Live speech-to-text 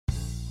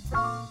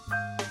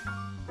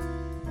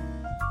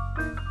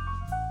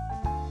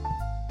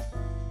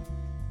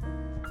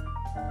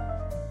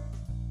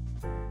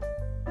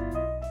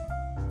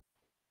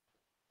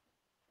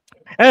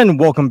And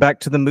welcome back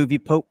to the Movie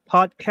Pope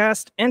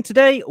podcast. And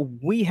today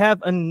we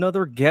have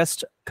another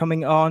guest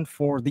coming on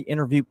for the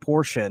interview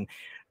portion.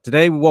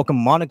 Today we welcome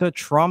Monica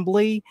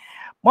Trombley.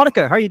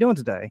 Monica, how are you doing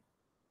today?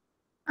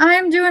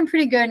 I'm doing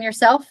pretty good. And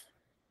yourself?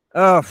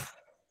 I'll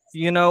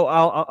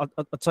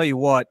tell you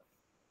what.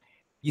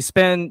 You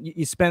spend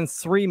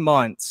 3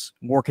 months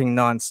working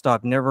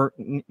nonstop, never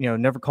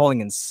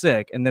calling in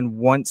sick, and then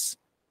once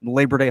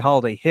Labor Day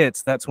holiday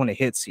hits, that's when it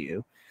hits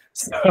you.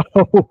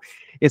 So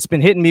it's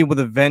been hitting me with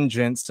a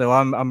vengeance. So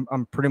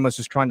I'm pretty much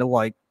just trying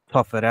to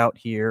tough it out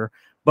here.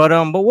 But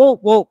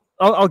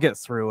I'll get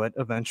through it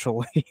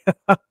eventually.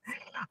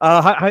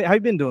 How you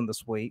been doing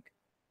this week?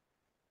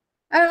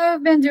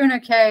 I've been doing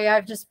okay.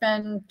 I've just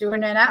been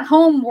doing an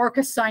at-home work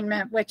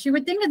assignment, which you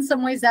would think in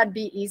some ways that'd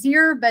be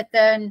easier, but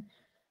then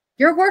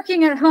you're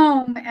working at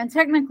home and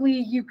technically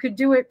you could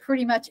do it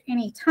pretty much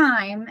any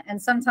time,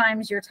 and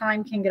sometimes your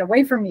time can get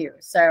away from you.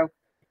 So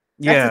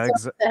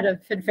that's a set of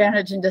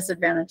advantage and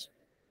disadvantage.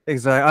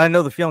 Exactly. I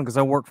know the feeling because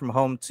I work from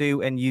home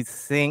too, and you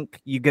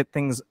think you get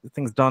things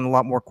done a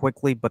lot more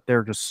quickly, but there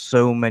are just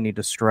so many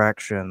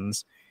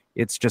distractions.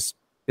 It's just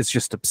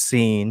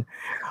obscene.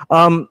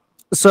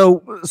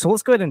 So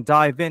let's go ahead and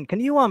dive in. Can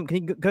you go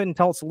ahead and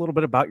tell us a little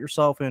bit about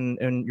yourself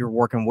and your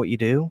work and what you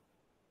do?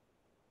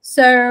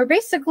 So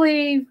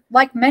basically,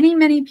 like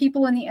many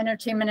people in the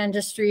entertainment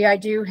industry, I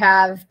do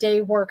have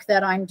day work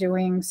that I'm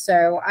doing.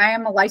 So I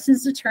am a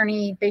licensed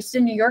attorney based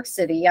in New York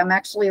City. I'm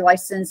actually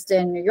licensed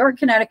in New York,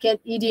 Connecticut,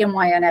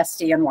 EDNY, and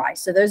SDNY.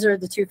 So those are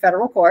the two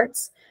federal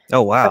courts.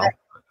 Oh, wow.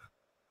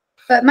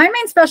 But my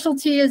main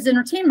specialty is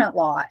entertainment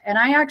law. And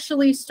I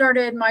actually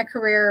started my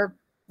career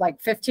like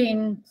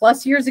 15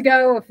 plus years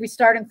ago. If we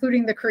start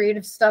including the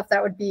creative stuff,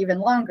 that would be even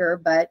longer.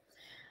 But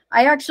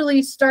I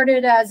actually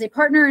started as a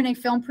partner in a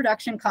film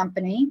production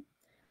company.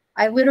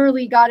 I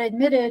literally got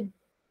admitted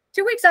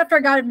 2 weeks after I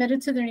got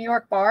admitted to the New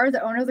York bar.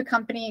 The owner of the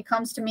company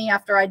comes to me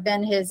after I'd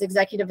been his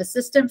executive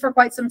assistant for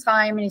quite some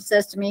time. And he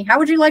says to me, "How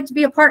would you like to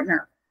be a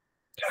partner?"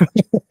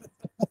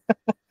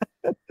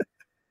 So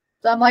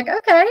I'm like,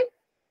 okay.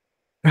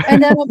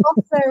 And then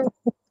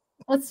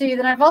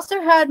I've also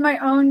had my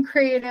own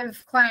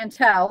creative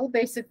clientele,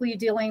 basically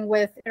dealing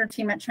with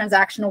entertainment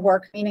transactional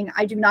work, meaning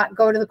I do not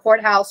go to the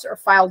courthouse or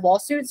file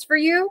lawsuits for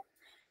you,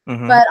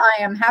 but I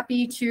am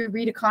happy to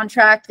read a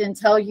contract and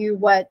tell you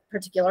what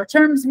particular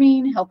terms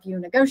mean, help you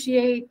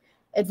negotiate,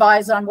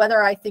 advise on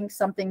whether I think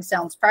something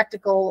sounds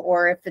practical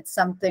or if it's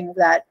something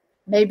that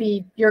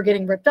maybe you're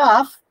getting ripped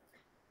off.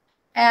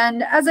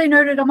 And as I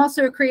noted, I'm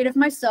also a creative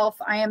myself.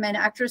 I am an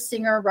actress,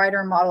 singer,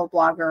 writer, model,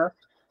 blogger,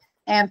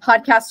 and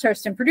podcast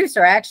host and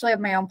producer. I actually have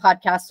my own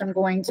podcast I'm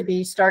going to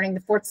be starting the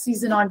 4th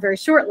season on very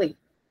shortly.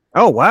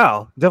 Oh,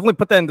 wow. Definitely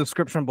put that in the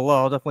description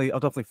below. I'll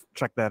definitely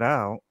check that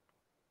out.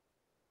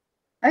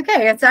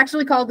 Okay. It's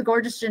actually called The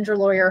Gorgeous Ginger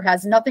Lawyer.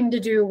 Has nothing to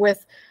do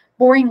with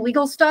boring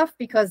legal stuff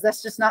because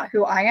that's just not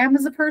who I am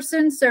as a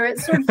person. So it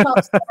sort of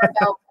talks more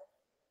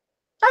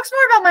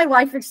about my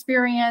life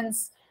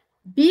experience,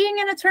 being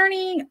an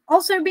attorney,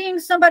 also being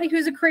somebody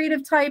who's a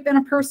creative type and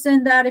a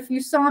person that if you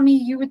saw me,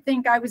 you would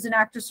think I was an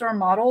actress or a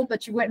model,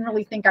 but you wouldn't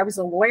really think I was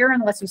a lawyer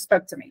unless you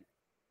spoke to me.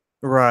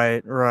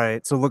 Right.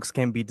 So looks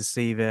can be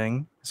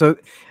deceiving. So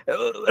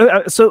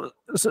I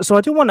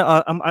do want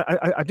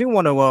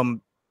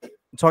to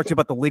talk to you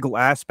about the legal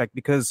aspect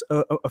because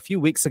a few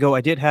weeks ago I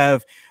did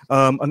have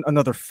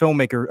another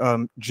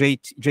filmmaker,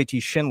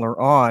 JT Schindler,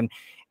 on,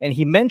 and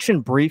he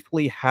mentioned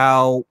briefly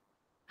how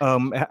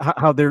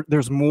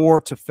there's more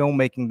to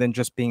filmmaking than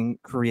just being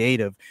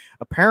creative.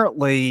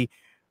 Apparently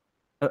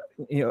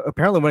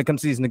when it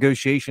comes to these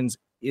negotiations,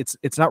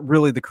 it's not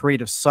really the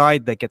creative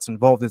side that gets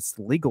involved; it's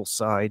the legal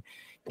side.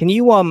 Can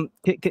you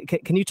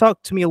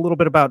talk to me a little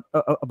bit about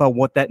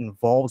what that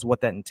involves,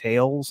 what that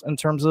entails in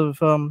terms of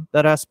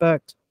that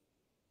aspect?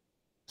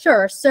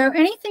 Sure. So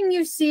anything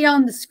you see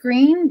on the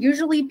screen,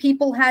 usually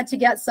people had to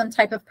get some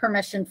type of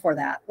permission for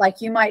that. Like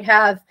you might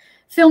have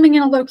filming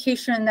in a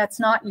location that's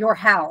not your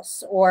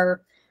house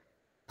or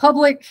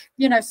public,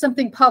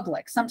 something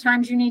public.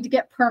 Sometimes you need to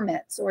get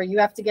permits or you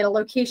have to get a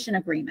location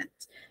agreement.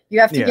 You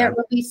have to get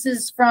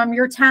releases from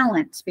your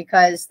talent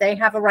because they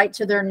have a right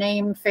to their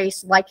name,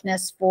 face,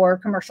 likeness for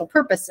commercial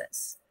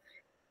purposes.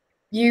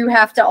 You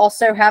have to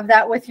also have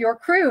that with your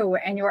crew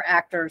and your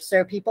actors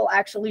so people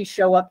actually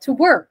show up to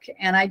work.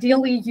 And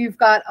ideally, you've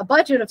got a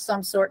budget of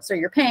some sort, so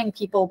you're paying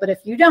people. But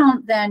if you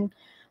don't, then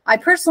I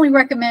personally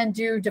recommend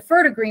do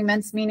deferred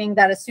agreements, meaning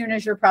that as soon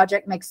as your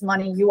project makes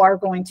money, you are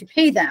going to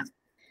pay them.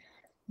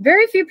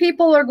 Very few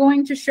people are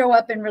going to show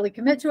up and really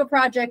commit to a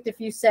project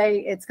if you say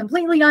it's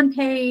completely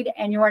unpaid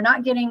and you are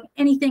not getting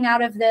anything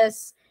out of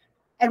this.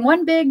 And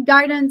one big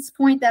guidance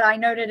point that I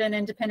noted in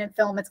independent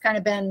film, it's kind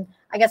of been,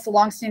 I guess, a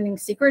longstanding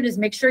secret, is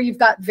make sure you've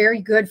got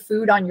very good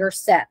food on your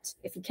set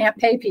if you can't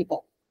pay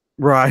people.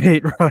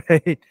 Right.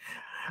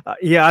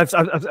 Yeah,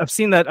 I've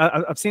seen that.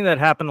 I've seen that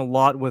happen a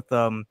lot with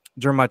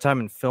during my time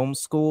in film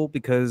school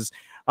because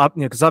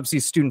because obviously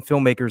student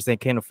filmmakers, they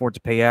can't afford to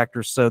pay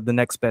actors, so the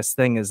next best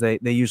thing is they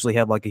usually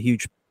have like a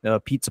huge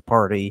pizza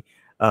party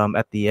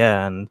at the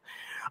end.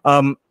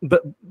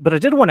 But I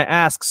did want to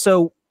ask.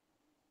 So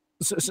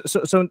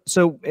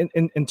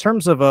in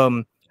terms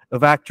of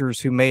actors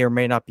who may or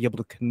may not be able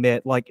to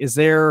commit, like, is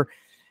there?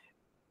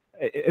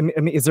 I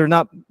mean, is there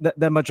not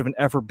that much of an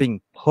effort being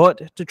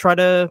put to try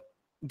to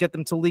get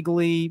them to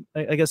legally,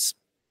 I guess,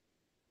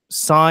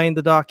 sign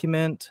the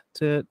document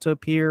to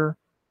appear?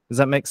 Does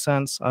that make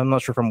sense? I'm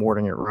not sure if I'm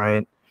wording it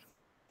right.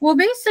 Well,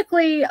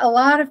 basically, a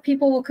lot of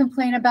people will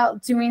complain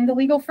about doing the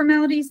legal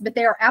formalities, but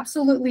they are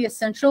absolutely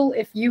essential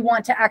if you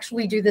want to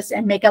actually do this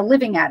and make a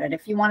living at it.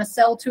 If you want to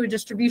sell to a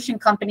distribution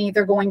company,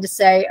 they're going to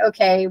say,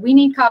 okay, we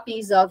need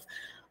copies of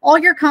all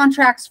your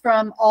contracts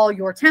from all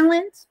your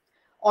talent,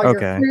 all your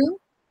crew.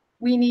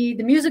 We need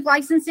the music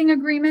licensing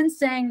agreement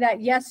saying that,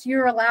 yes,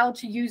 you're allowed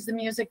to use the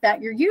music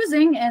that you're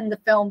using in the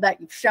film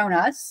that you've shown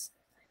us.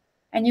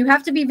 And you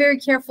have to be very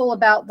careful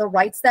about the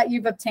rights that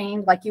you've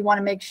obtained. Like, you want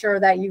to make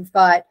sure that you've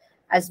got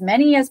as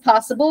many as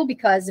possible,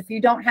 because if you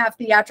don't have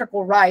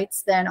theatrical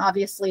rights, then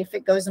obviously if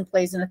it goes and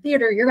plays in a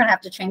theater, you're going to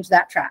have to change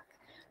that track.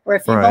 Or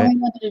if you've only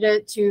limited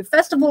it to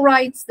festival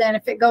rights, then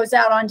if it goes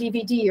out on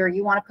DVD or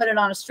you want to put it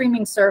on a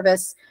streaming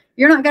service,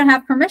 you're not going to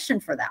have permission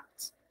for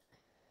that.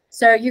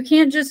 So you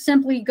can't just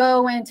simply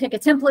go and take a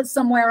template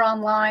somewhere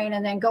online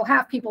and then go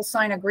have people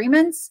sign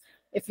agreements.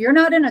 If you're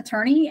not an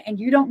attorney and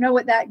you don't know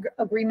what that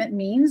agreement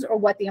means or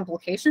what the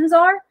implications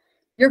are,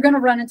 you're going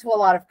to run into a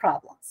lot of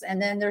problems. And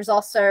then there's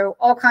also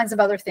all kinds of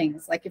other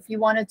things. Like if you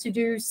wanted to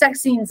do sex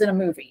scenes in a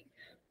movie,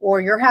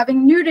 or you're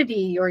having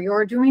nudity, or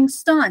you're doing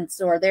stunts,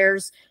 or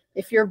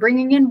if you're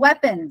bringing in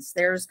weapons,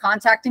 there's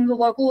contacting the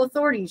local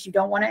authorities. You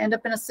don't want to end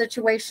up in a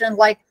situation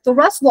like the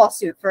Rust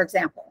lawsuit, for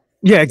example.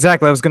 Yeah,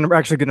 exactly. I was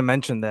actually going to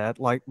mention that.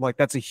 Like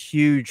that's a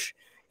huge,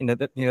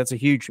 that's a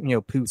huge,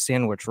 poo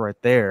sandwich right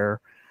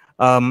there.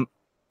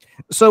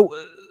 So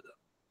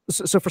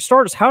for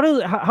starters, how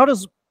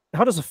does a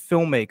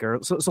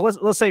filmmaker? So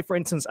let's say, for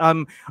instance,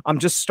 I'm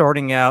just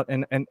starting out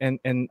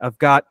and I've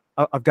got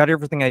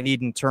everything I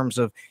need in terms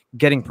of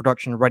getting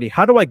production ready.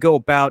 How do I go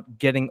about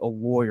getting a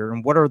lawyer,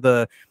 and what are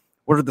the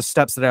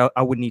steps that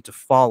I would need to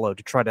follow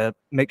to try to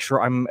make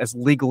sure I'm as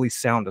legally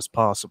sound as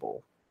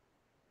possible?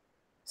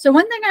 So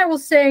one thing I will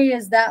say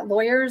is that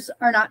lawyers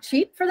are not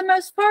cheap for the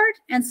most part.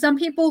 And some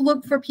people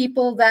look for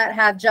people that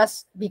have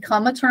just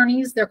become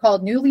attorneys. They're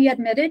called newly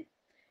admitted.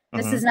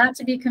 This is not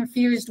to be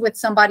confused with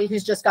somebody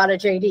who's just got a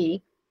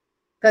JD,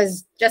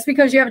 because just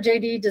because you have a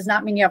JD does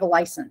not mean you have a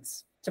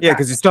license. Yeah,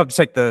 because you still have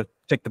to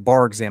take the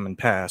bar exam and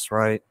pass,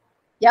 right?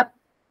 Yep.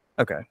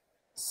 Okay.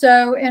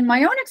 So in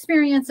my own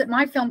experience at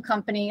my film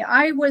company,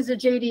 I was a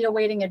JD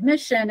awaiting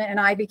admission, and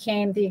I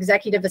became the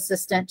executive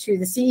assistant to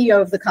the CEO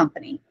of the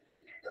company.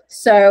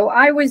 So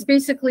I was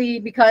basically,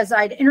 because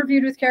I'd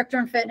interviewed with Character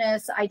and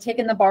Fitness, I'd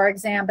taken the bar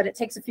exam, but it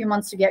takes a few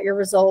months to get your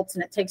results,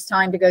 and it takes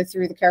time to go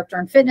through the Character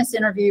and Fitness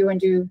interview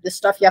and do the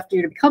stuff you have to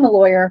do to become a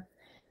lawyer.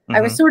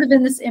 I was sort of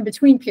in this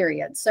in-between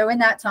period. So in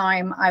that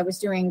time, I was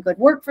doing good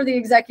work for the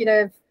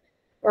executive,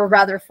 or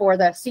rather for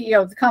the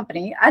CEO of the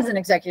company. As an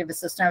executive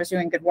assistant, I was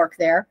doing good work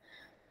there.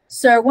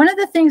 So one of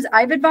the things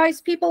I've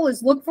advised people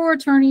is look for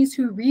attorneys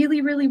who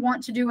really, really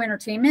want to do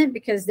entertainment,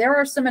 because there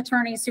are some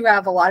attorneys who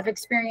have a lot of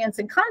experience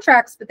in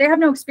contracts, but they have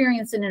no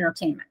experience in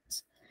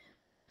entertainment.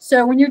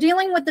 So when you're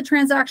dealing with the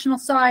transactional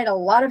side, a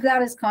lot of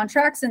that is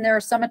contracts. And there are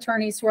some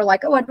attorneys who are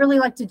like, oh, I'd really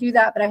like to do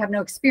that, but I have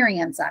no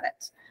experience at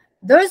it.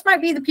 Those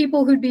might be the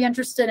people who'd be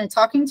interested in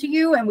talking to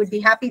you and would be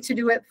happy to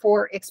do it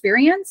for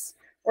experience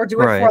or do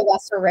it for a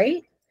lesser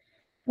rate.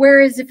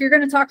 Whereas if you're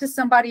going to talk to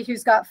somebody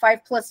who's got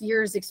 5+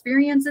 years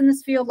experience in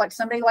this field, like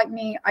somebody like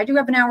me, I do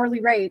have an hourly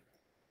rate.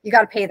 You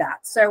got to pay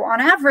that. So on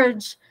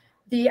average,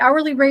 the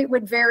hourly rate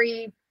would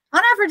vary.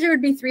 On average, it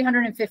would be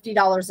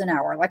 $350 an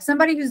hour. Like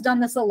somebody who's done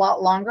this a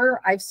lot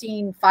longer, I've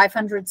seen $500,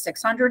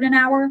 $600 an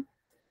hour.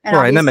 And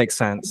right, and that makes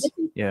sense.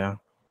 Yeah.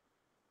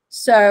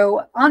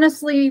 So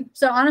honestly,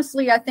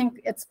 I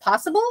think it's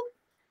possible.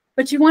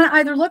 But you want to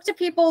either look to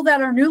people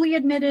that are newly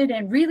admitted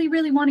and really,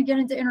 really want to get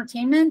into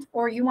entertainment,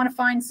 or you want to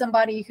find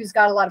somebody who's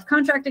got a lot of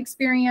contract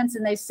experience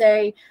and they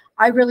say,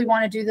 I really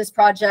want to do this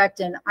project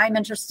and I'm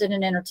interested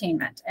in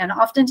entertainment. And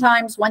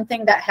oftentimes one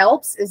thing that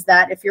helps is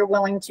that if you're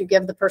willing to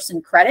give the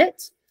person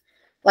credit,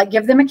 like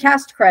give them a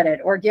cast credit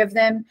or give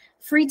them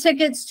free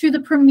tickets to the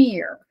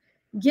premiere,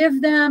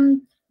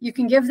 you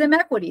can give them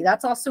equity.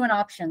 That's also an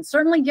option.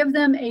 Certainly give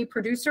them a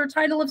producer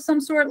title of some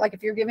sort. Like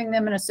if you're giving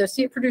them an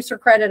associate producer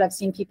credit, I've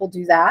seen people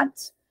do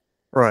that.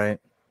 Right.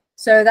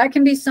 So that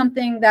can be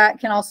something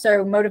that can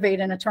also motivate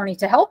an attorney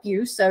to help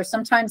you. So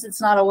sometimes it's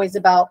not always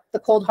about the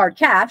cold hard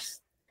cash,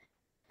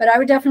 but I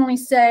would definitely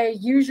say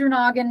use your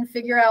noggin,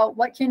 figure out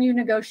what can you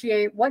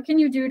negotiate? What can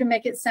you do to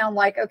make it sound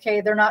like,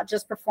 okay, they're not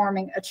just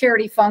performing a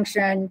charity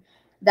function,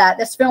 that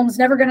this film's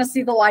never going to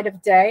see the light of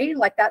day.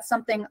 Like that's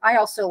something I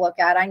also look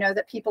at. I know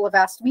that people have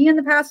asked me in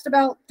the past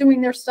about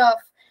doing their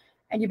stuff,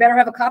 and you better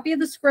have a copy of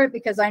the script,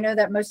 because I know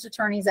that most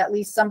attorneys, at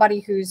least somebody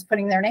who's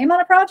putting their name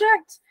on a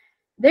project,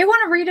 they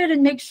want to read it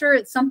and make sure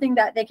it's something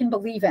that they can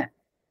believe in.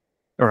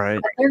 All right.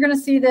 They're going to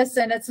see this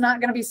and it's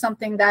not going to be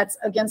something that's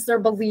against their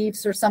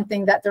beliefs or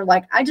something that they're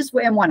like, I just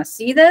want to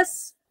see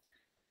this.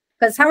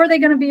 Because how are they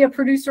going to be a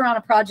producer on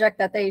a project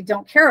that they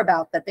don't care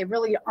about, that they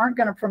really aren't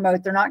going to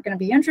promote, they're not going to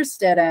be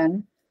interested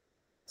in?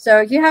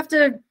 So you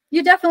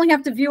definitely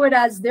have to view it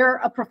as they're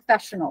a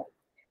professional.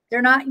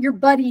 They're not your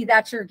buddy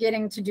that you're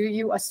getting to do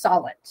you a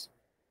solid.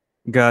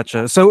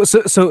 Gotcha. So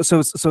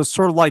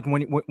sort of like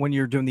when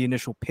you're doing the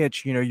initial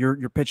pitch, you know,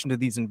 you're pitching to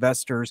these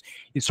investors,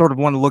 you sort of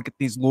want to look at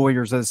these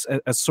lawyers as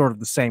sort of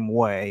the same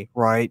way,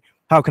 right?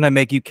 How can I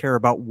make you care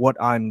about what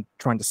I'm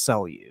trying to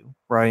sell you,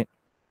 right?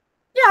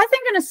 Yeah, I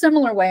think in a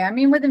similar way. I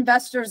mean, with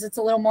investors, it's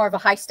a little more of a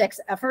high stakes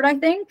effort, I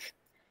think.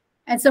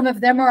 And some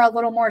of them are a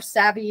little more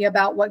savvy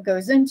about what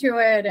goes into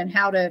it and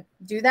how to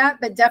do that.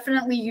 But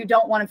definitely you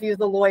don't want to view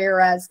the lawyer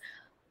as,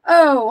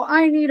 oh,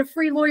 I need a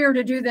free lawyer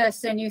to do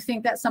this. And you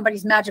think that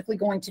somebody's magically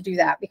going to do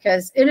that,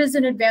 because it is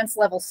an advanced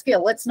level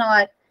skill. It's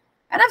not.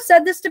 And I've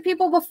said this to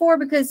people before,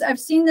 because I've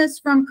seen this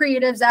from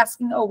creatives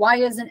asking, oh, why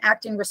isn't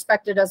acting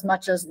respected as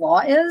much as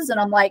law is?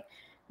 And I'm like,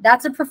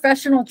 that's a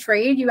professional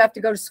trade. You have to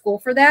go to school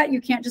for that.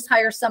 You can't just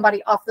hire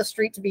somebody off the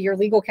street to be your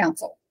legal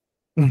counsel.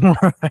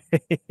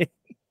 Right.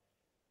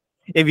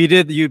 If you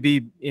did, you'd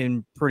be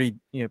in pretty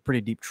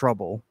deep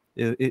trouble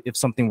if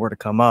something were to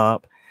come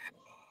up.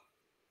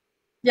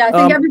 Yeah, I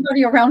think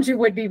everybody around you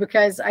would be,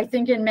 because I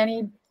think in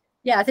many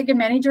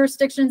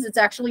jurisdictions, it's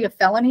actually a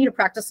felony to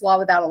practice law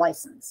without a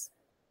license.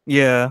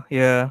 Yeah.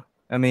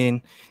 I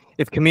mean,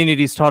 if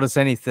community's taught us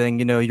anything,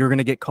 you know, you're going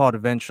to get caught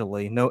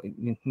eventually. No,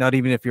 not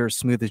even if you're as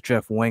smooth as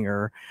Jeff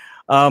Winger.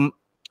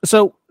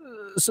 So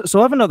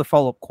I have another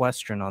follow-up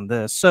question on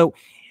this. So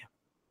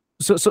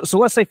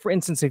let's say, for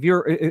instance, if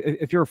you're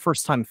a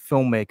first-time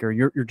filmmaker,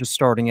 you're just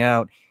starting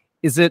out,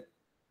 is it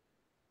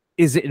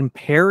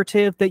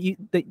imperative that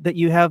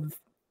you have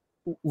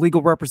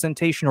legal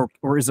representation,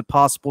 or is it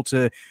possible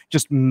to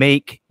just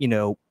make, you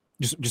know,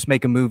 just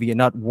make a movie and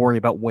not worry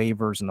about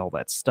waivers and all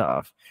that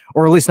stuff,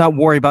 or at least not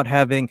worry about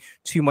having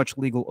too much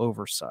legal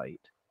oversight?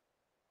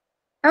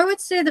 I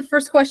would say the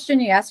first question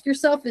you ask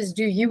yourself is,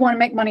 do you want to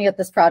make money at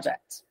this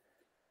project?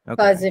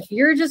 Because if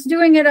you're just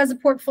doing it as a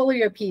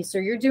portfolio piece,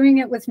 or you're doing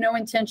it with no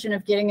intention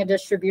of getting a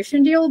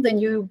distribution deal, then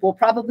you will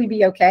probably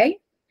be okay.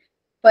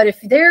 But if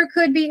there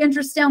could be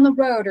interest down the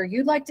road, or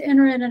you'd like to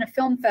enter it in a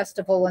film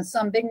festival and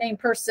some big name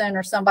person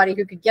or somebody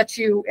who could get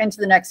you into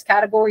the next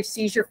category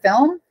sees your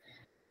film,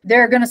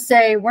 they're going to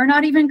say, we're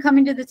not even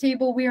coming to the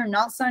table. We are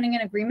not signing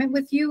an agreement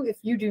with you if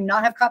you do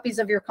not have copies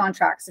of your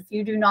contracts, if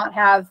you do not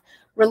have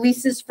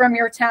releases from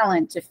your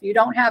talent, if you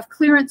don't have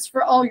clearance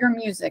for all your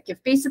music,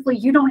 if basically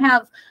you don't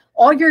have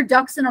all your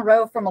ducks in a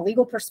row from a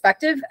legal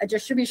perspective, a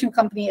distribution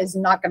company is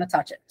not going to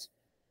touch it.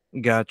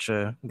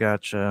 Gotcha.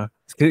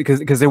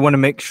 Because they want to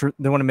make sure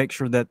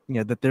that, you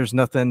know, that there's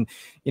nothing,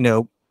 you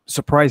know,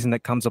 surprising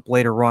that comes up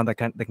later on that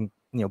can you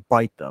know,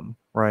 bite them,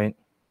 right?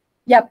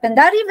 Yep, and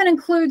that even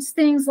includes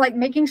things like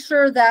making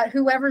sure that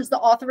whoever's the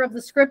author of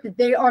the script, that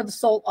they are the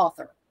sole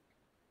author.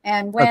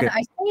 And when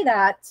I say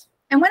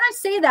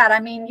that, I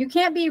mean, you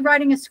can't be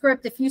writing a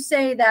script if you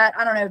say that,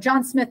 I don't know,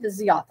 John Smith is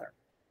the author.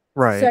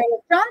 Right. So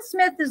if John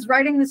Smith is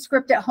writing the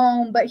script at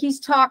home, but he's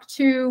talked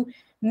to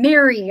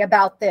Mary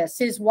about this,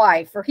 his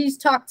wife, or he's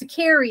talked to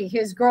Carrie,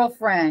 his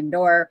girlfriend,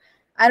 or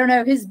I don't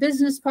know, his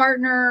business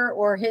partner,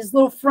 or his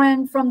little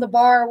friend from the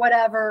bar, or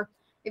whatever.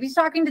 If he's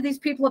talking to these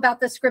people about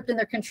the script and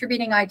they're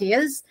contributing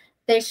ideas,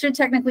 they should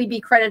technically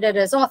be credited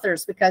as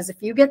authors, because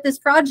if you get this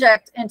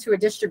project into a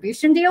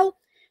distribution deal,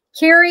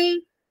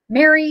 Carrie,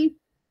 Mary,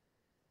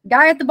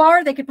 guy at the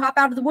bar, they could pop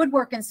out of the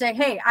woodwork and say,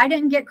 hey, I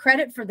didn't get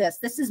credit for this.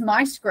 This is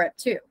my script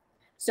too.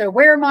 So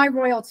where are my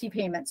royalty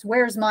payments?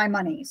 Where's my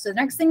money? So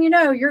next thing you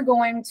know, you're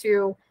going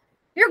to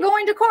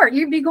court.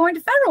 You'd be going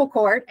to federal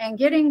court, and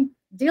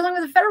dealing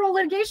with a federal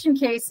litigation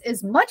case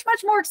is much,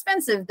 much more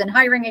expensive than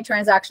hiring a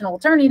transactional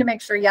attorney to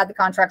make sure you had the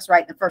contracts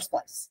right in the first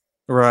place.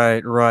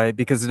 Right.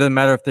 Because it doesn't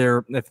matter if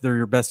they're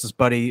your bestest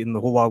buddy in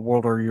the whole wide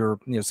world, or your,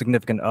 you know,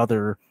 significant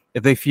other.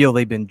 If they feel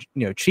they've been,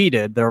 you know,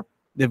 cheated,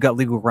 they've got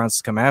legal grounds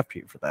to come after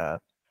you for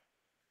that.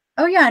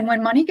 Oh yeah, and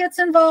when money gets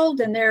involved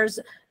and there's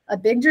a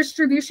big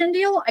distribution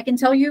deal, I can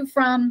tell you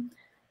from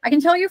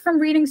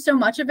reading so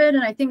much of it,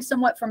 and I think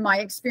somewhat from my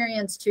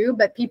experience too,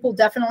 but people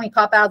definitely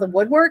pop out of the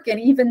woodwork. And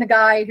even the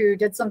guy who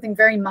did something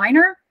very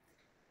minor,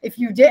 if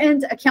you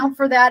didn't account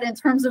for that in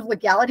terms of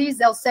legalities,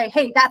 they'll say,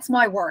 hey, that's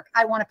my work.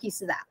 I want a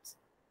piece of that.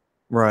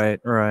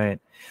 Right.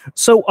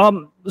 So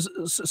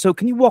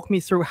can you walk me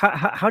through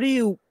how do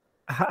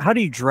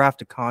you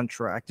draft a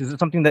contract? Is it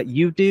something that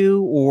you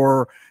do,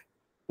 or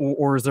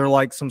is there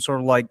like some sort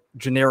of like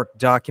generic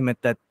document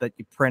that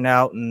you print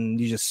out and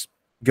you just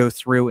go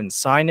through and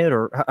sign it,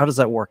 or how does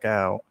that work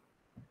out?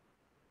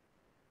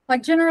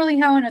 Like generally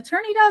how an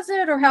attorney does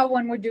it, or how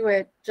one would do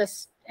it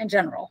just in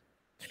general?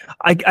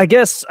 I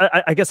guess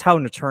how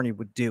an attorney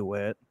would do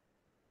it.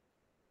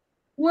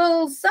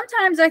 Well,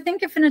 sometimes I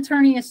think if an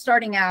attorney is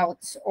starting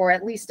out, or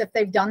at least if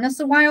they've done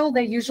this a while,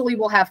 they usually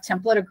will have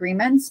template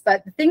agreements.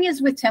 But the thing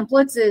is with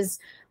templates is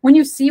when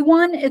you see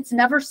one, it's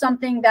never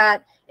something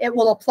that it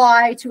will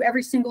apply to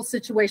every single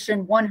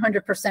situation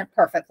 100%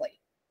 perfectly.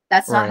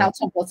 That's not how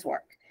templates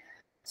work.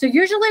 So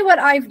usually what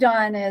I've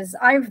done is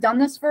I've done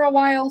this for a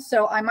while,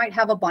 so I might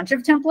have a bunch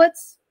of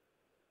templates.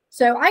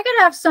 So I could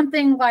have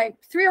something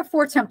like 3 or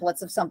 4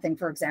 templates of something,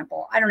 for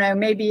example. I don't know,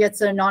 maybe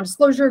it's a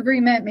non-disclosure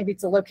agreement, maybe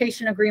it's a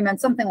location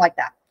agreement, something like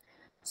that.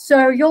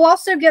 So you'll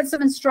also get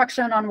some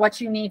instruction on what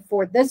you need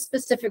for this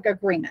specific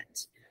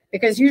agreement,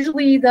 because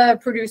usually the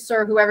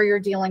producer, whoever you're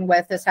dealing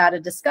with, has had a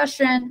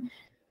discussion.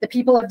 The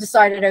people have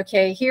decided,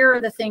 okay, here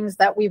are the things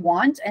that we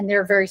want, and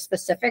they're very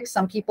specific.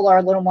 Some people are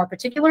a little more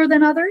particular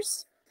than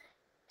others.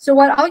 So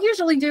what I'll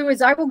usually do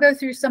is I will go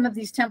through some of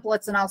these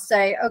templates and I'll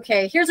say,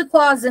 okay, here's a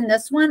clause in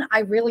this one I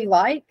really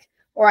like,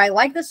 or I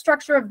like the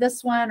structure of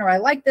this one, or I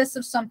like this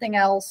of something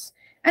else.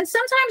 And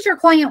sometimes your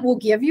client will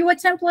give you a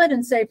template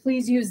and say,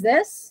 please use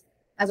this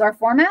as our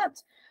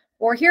format,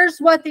 or here's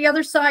what the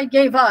other side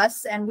gave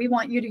us, and we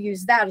want you to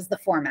use that as the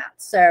format.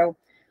 So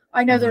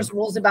I know there's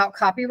rules about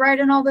copyright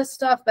and all this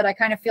stuff, but I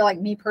kind of feel like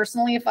me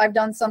personally, if I've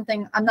done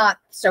something, I'm not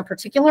so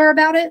particular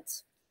about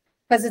it,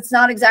 because it's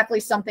not exactly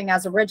something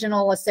as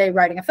original as, say,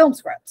 writing a film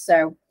script.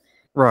 So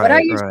what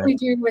I usually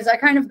do is I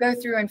kind of go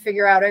through and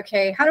figure out,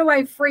 okay, how do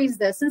I phrase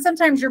this? And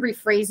sometimes you're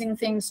rephrasing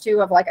things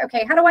too, of like,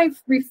 okay, how do I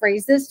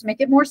rephrase this to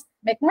make it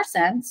make more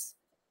sense?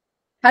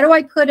 How do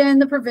I put in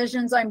the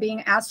provisions I'm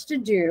being asked to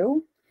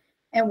do?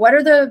 And what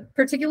are the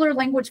particular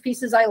language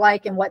pieces I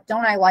like and what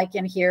don't I like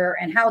in here?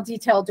 And how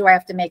detailed do I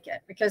have to make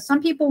it? Because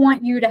some people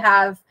want you to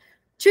have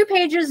 2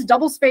 pages,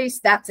 double space,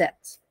 that's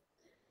it.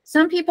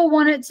 Some people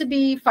want it to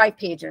be 5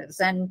 pages.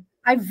 And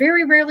I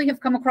very rarely have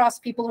come across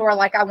people who are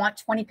like, I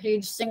want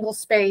 20-page single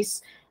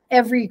space,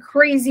 every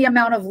crazy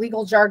amount of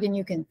legal jargon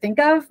you can think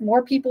of.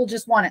 More people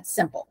just want it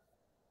simple.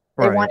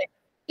 They want it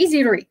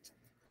easy to read.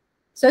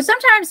 So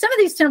sometimes some of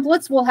these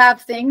templates will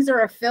have things that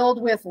are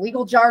filled with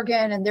legal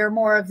jargon, and they're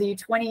more of the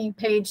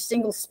 20-page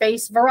single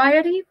space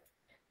variety.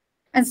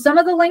 And some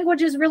of the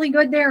language is really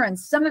good there, and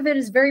some of it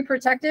is very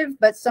protective,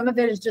 but some of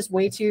it is just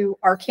way too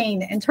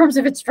arcane in terms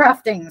of its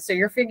drafting. So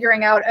you're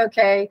figuring out,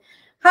 okay,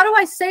 how do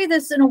I say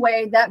this in a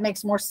way that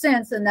makes more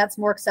sense and that's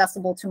more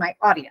accessible to my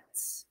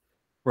audience?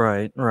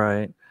 Right.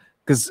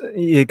 Because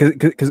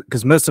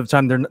most of the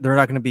time they're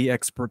not going to be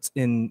experts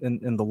in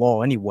the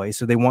law anyway,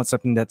 so they want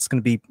something that's going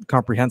to be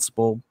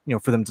comprehensible,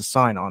 for them to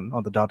sign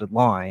on the dotted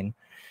line,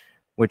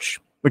 which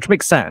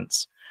makes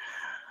sense.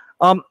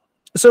 I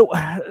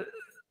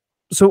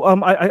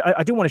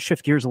do want to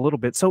shift gears a little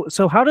bit.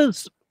 So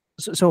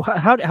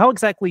how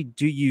exactly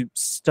do you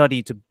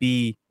study to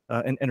be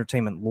an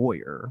entertainment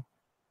lawyer?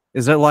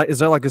 Is there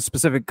like a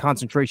specific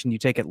concentration you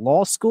take at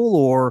law school,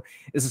 or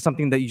is it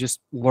something that you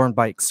just learn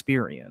by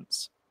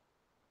experience?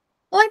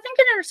 Well, I think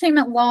in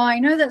entertainment law, I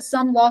know that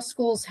some law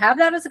schools have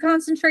that as a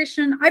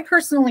concentration. I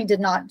personally did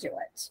not do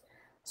it.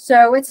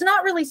 So it's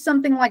not really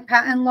something like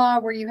patent law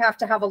where you have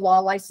to have a law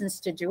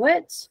license to do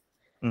it.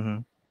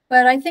 Mm-hmm.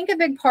 But I think a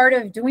big part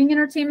of doing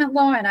entertainment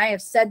law, and I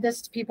have said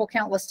this to people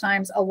countless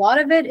times, a lot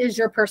of it is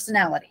your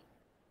personality.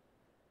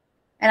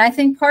 And I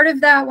think part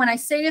of that, when I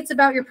say it's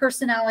about your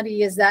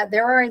personality, is that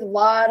there are a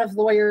lot of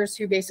lawyers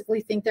who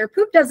basically think their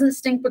poop doesn't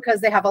stink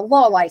because they have a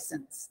law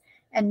license.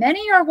 And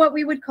many are what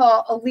we would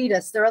call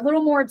elitists. They're a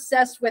little more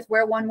obsessed with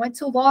where one went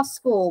to law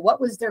school. What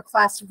was their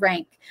class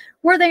rank?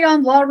 Were they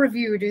on law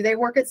review? Do they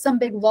work at some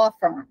big law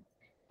firm?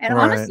 And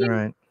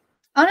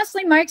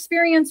honestly, my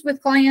experience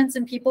with clients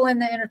and people in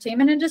the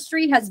entertainment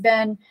industry has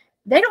been,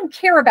 they don't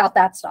care about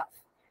that stuff.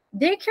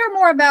 They care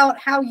more about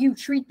how you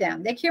treat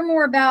them. They care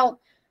more about,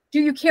 do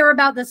you care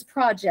about this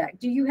project?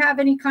 Do you have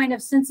any kind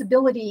of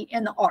sensibility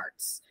in the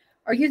arts?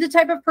 Are you the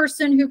type of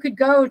person who could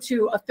go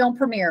to a film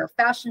premiere,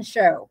 fashion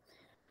show,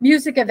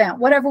 music event,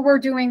 whatever we're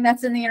doing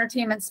that's in the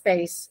entertainment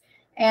space,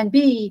 and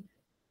be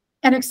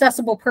an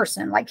accessible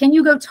person? Like, can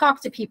you go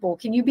talk to people?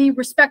 Can you be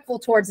respectful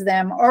towards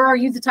them? Or are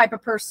you the type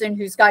of person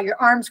who's got your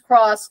arms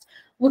crossed,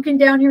 looking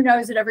down your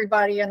nose at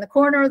everybody in the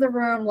corner of the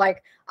room,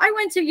 like, I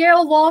went to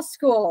Yale Law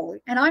School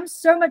and I'm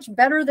so much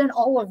better than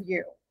all of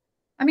you?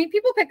 I mean,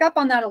 people pick up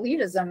on that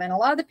elitism, and a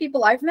lot of the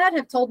people I've met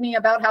have told me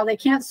about how they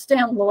can't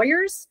stand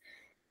lawyers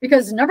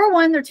because, number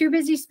one, they're too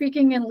busy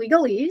speaking in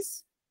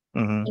legalese.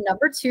 Mm-hmm. And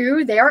number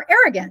two, they are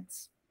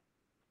arrogant.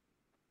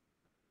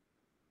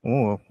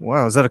 Oh,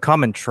 wow. Is that a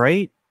common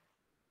trait?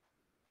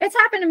 It's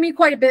happened to me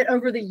quite a bit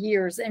over the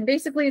years. And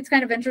basically, it's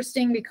kind of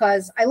interesting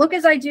because I look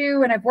as I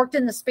do, and I've worked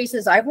in the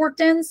spaces I've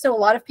worked in. So a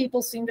lot of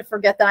people seem to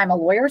forget that I'm a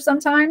lawyer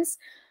sometimes.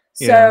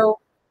 So,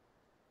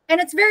 and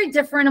it's very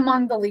different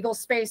among the legal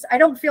space. I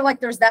don't feel like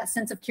there's that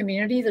sense of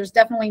community. There's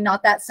definitely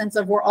not that sense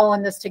of we're all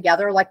in this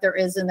together like there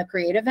is in the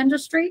creative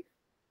industry.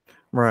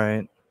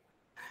 Right.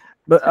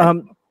 But,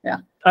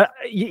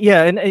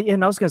 yeah. And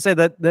I was going to say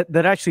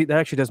that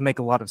actually does make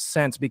a lot of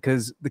sense,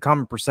 because the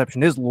common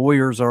perception is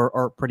lawyers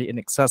are pretty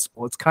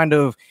inaccessible. It's kind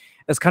of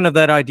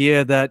that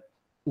idea that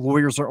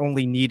lawyers are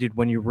only needed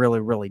when you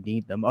really, really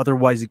need them.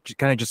 Otherwise, you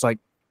kind of just like,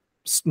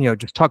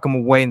 just tuck them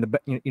away in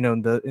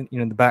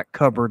the back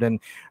cupboard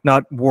and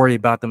not worry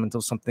about them until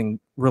something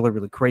really,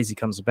 really crazy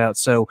comes about.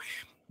 So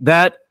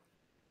that,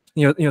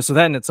 so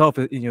that in itself,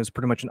 is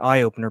pretty much an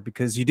eye opener,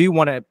 because you do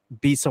want to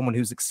be someone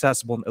who's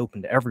accessible and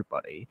open to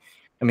everybody.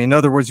 I mean, in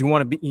other words, you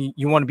want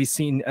to be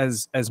seen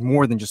as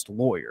more than just a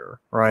lawyer,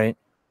 right?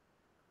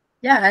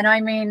 Yeah, and I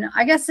mean,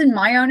 I guess in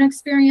my own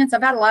experience,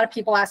 I've had a lot of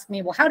people ask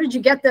me, well, how did you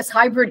get this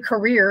hybrid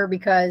career?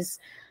 Because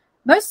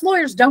most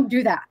lawyers don't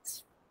do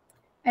that.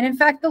 And in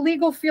fact, the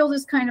legal field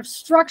is kind of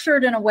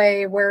structured in a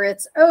way where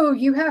it's, oh,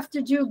 you have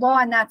to do law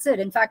and that's it.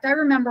 In fact, I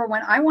remember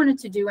when I wanted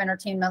to do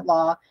entertainment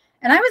law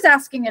and I was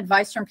asking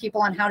advice from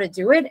people on how to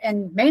do it.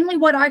 And mainly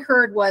what I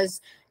heard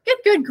was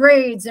get good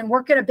grades and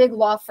work at a big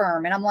law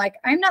firm. And I'm like,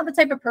 I'm not the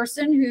type of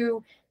person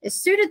who is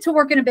suited to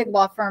work in a big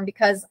law firm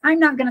because I'm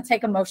not going to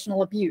take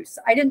emotional abuse.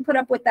 I didn't put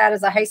up with that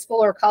as a high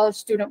school or college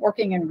student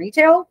working in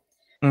retail.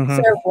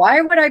 So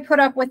why would I put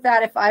up with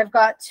that if I've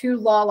got 2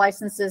 law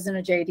licenses and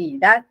a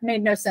JD? That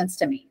made no sense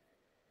to me.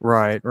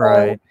 Right.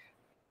 So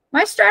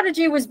my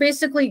strategy was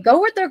basically go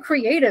where their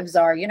creatives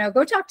are,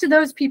 go talk to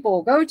those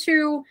people, go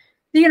to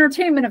the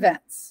entertainment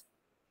events.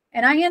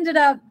 And I ended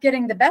up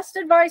getting the best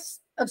advice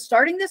of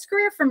starting this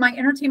career from my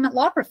entertainment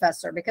law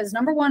professor, because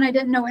number one, I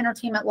didn't know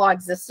entertainment law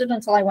existed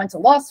until I went to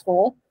law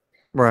school.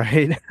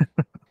 Right.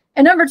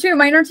 And number two,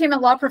 my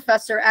entertainment law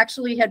professor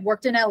actually had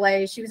worked in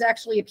LA. She was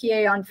actually a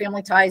PA on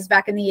Family Ties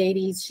back in the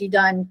 80s. She'd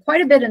done quite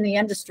a bit in the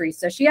industry.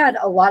 So she had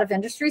a lot of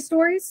industry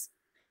stories.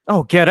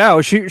 Oh, get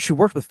out. She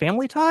worked with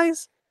Family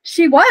Ties?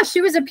 She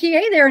was a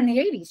PA there in the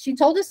 80s. She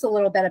told us a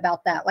little bit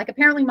about that. Like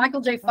apparently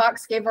Michael J.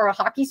 Fox gave her a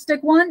hockey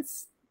stick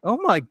once. Oh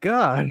my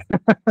God.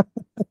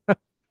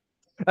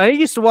 I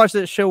used to watch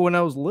that show when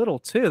I was little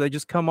too. They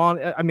just come on.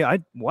 I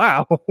mean,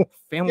 wow.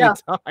 Family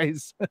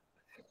Ties.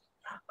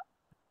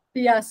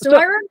 Yeah, so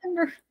I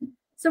remember,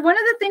 so one of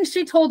the things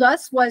she told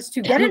us was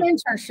to get an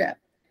internship.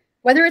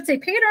 Whether it's a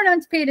paid or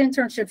unpaid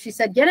internship, she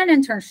said, get an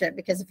internship,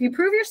 because if you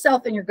prove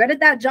yourself and you're good at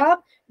that job,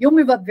 you'll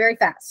move up very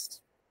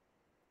fast.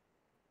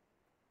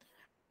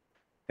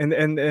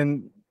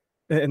 And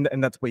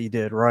that's what you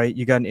did, right?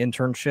 You got an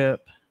internship?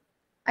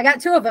 I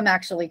got 2 of them,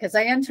 actually, because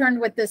I interned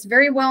with this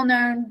very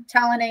well-known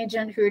talent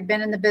agent who had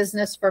been in the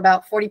business for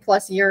about 40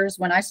 plus years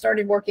when I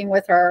started working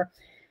with her.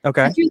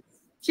 Okay.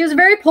 She was a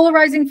very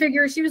polarizing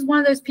figure. She was one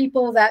of those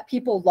people that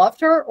people loved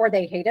her or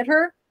they hated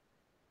her.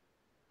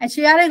 And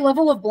she had a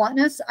level of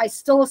bluntness I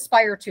still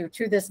aspire to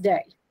this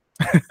day.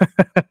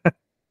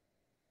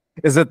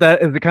 Is it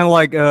kind of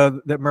like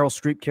that Meryl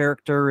Streep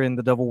character in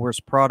The Devil Wears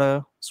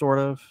Prada, sort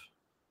of?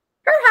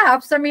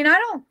 Perhaps. I mean,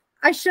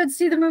 I should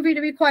see the movie, to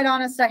be quite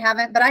honest. I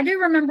haven't. But I do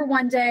remember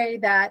one day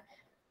that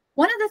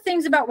one of the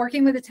things about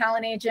working with a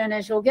talent agent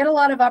is you'll get a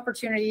lot of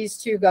opportunities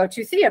to go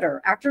to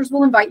theater. Actors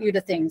will invite you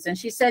to things. And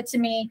she said to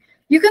me,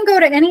 you can go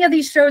to any of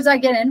these shows I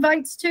get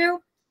invites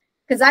to,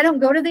 because I don't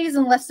go to these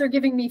unless they're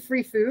giving me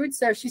free food.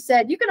 So she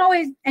said, you can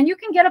always, and you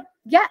can get a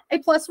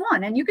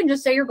 +1, and you can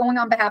just say you're going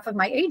on behalf of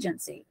my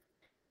agency.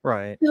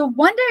 Right. So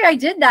one day I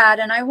did that,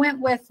 and I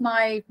went with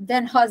my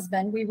then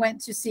husband. We went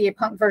to see a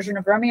punk version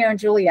of Romeo and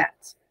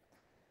Juliet.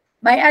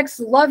 My ex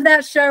loved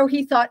that show.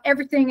 He thought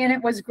everything in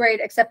it was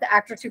great, except the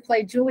actress who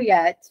played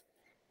Juliet.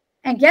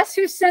 And guess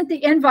who sent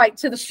the invite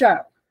to the show?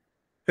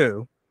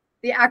 Who?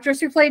 The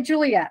actress who played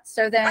Juliet.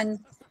 So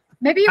then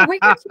maybe a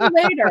week or 2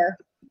 later,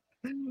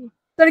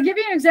 so to give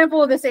you an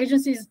example of this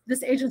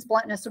agent's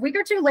bluntness, a week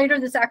or 2 later,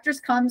 this actress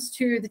comes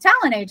to the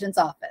talent agent's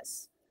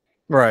office.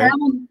 Right.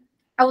 And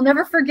I will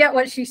never forget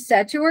what she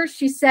said to her.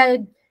 She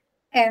said,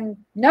 and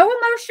no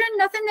emotion,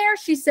 nothing there.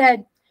 She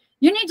said,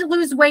 you need to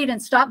lose weight and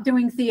stop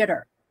doing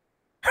theater.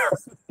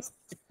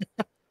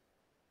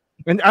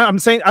 And I'm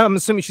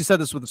assuming she said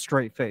this with a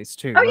straight face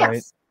too, right?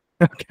 Yes.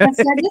 Okay. And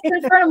said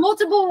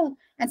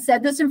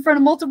this in front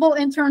of multiple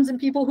interns and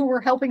people who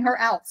were helping her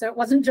out. So it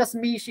wasn't just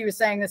me she was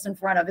saying this in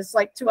front of. It's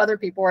like 2 other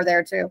people were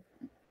there too.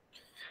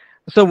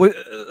 So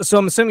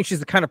I'm assuming she's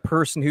the kind of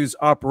person who's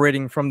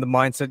operating from the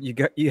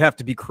mindset you have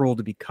to be cruel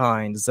to be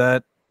kind. Is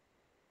that?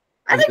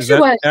 I think she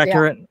was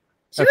accurate. Yeah.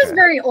 She was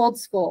very old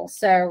school.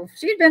 So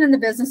she'd been in the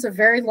business a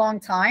very long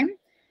time.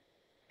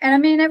 And I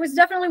mean, it was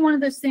definitely one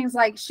of those things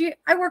like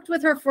I worked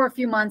with her for a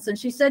few months and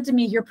she said to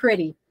me, you're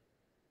pretty.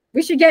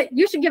 You should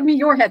give me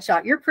your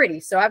headshot. You're pretty.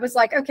 So I was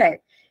like, okay,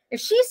 if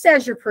she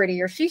says you're pretty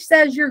or she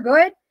says you're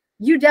good,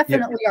 you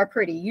definitely are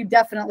pretty. You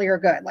definitely are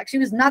good. Like she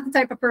was not the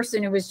type of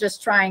person who was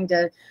just trying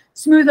to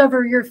smooth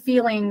over your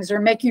feelings or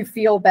make you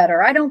feel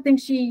better. I don't think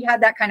she had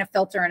that kind of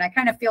filter. And I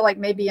kind of feel like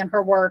maybe in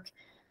her work,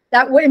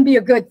 that wouldn't be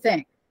a good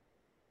thing.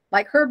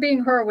 Like her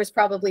being her was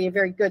probably a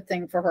very good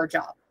thing for her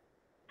job.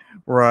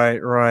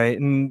 Right.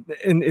 And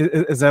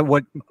is that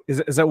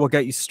what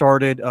got you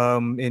started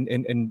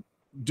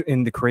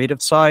in the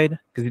creative side?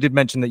 Because you did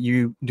mention that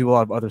you do a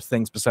lot of other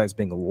things besides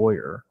being a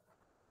lawyer.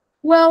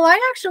 Well, I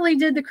actually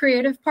did the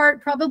creative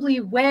part probably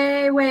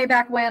way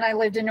back when I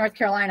lived in North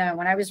Carolina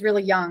when I was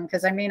really young.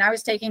 Because I mean, I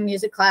was taking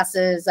music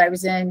classes. I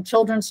was in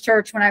children's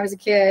church when I was a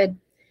kid.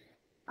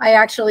 I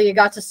actually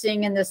got to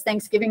sing in this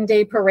Thanksgiving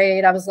Day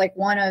parade. I was like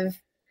one of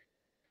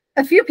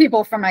a few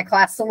people from my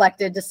class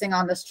selected to sing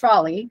on this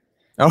trolley.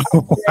 Oh,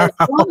 wow.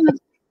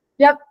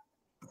 Yep.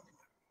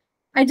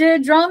 I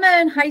did drama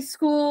in high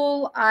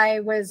school.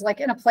 I was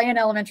like in a play in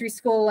elementary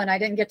school, and I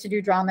didn't get to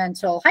do drama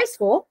until high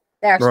school.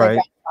 They actually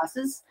had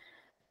classes.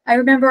 I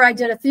remember I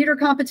did a theater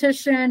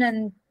competition,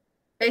 and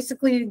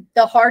basically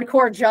the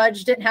hardcore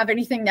judge didn't have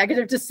anything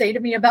negative to say to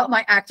me about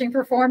my acting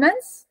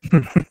performance.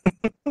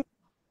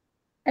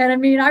 And I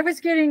mean, I was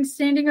getting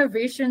standing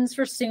ovations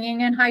for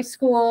singing in high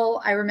school.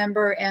 I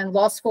remember in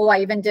law school, I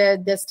even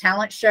did this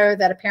talent show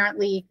that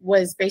apparently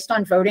was based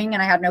on voting,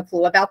 and I had no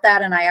clue about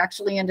that. And I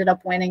actually ended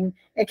up winning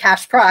a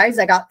cash prize.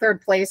 I got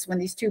third place when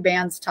these two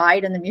bands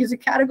tied in the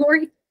music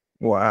category.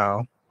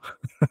 Wow.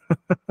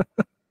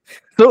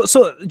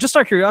 So just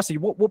out of curiosity,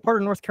 what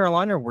part of North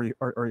Carolina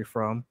are you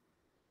from?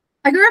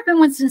 I grew up in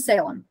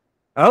Winston-Salem.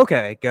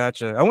 Okay,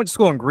 gotcha. I went to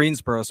school in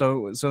Greensboro,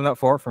 so not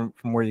far from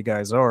where you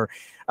guys are.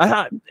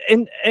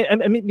 And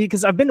I mean,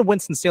 because I've been to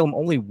Winston-Salem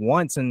only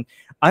once, and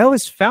I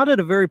always found it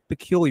a very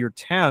peculiar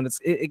town.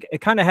 It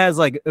kind of has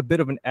like a bit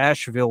of an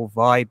Asheville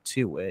vibe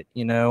to it,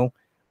 you know,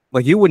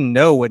 like you wouldn't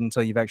know it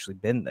until you've actually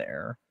been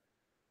there.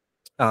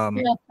 Yeah.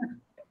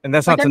 And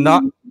that's not to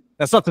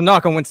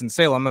knock on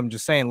Winston-Salem. I'm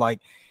just saying, like,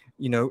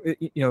 you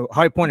know,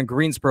 High Point and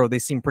Greensboro, they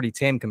seem pretty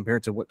tame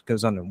compared to what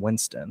goes on in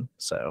Winston.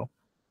 So.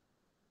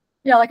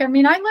 Yeah, like, I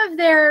mean, I lived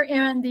there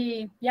in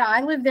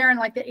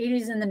like the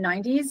 80s and the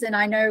 90s. And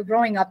I know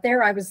growing up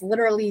there, I was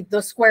literally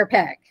the square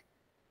peg.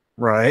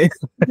 Right.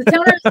 The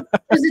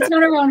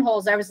town of round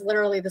holes. I was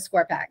literally the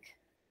square peg.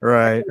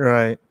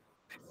 Right.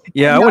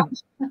 Yeah,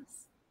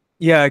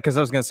 yeah, because I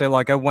was going to say,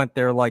 like, I went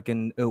there like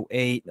in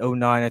 08,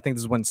 09. I think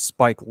this is when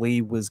Spike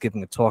Lee was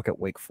giving a talk at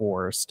Wake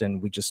Forest.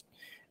 And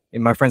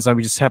my friends and I,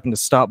 we just happened to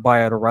stop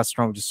by at a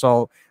restaurant. We just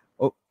saw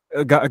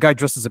a guy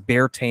dressed as a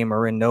bear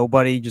tamer, and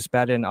nobody just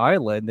batted an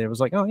eyelid. They was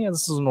like, "Oh yeah,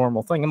 this is a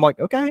normal thing." I'm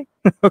like, "Okay,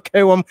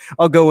 okay, well,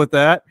 I'll go with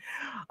that."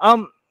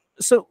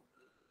 So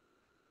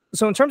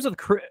in terms of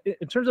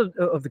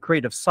the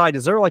creative side,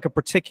 is there like a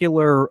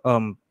particular,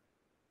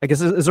 I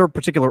guess, is there a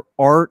particular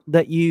art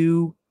that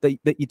you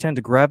tend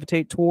to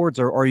gravitate towards,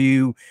 or do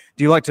you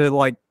like to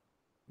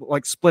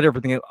like split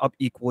everything up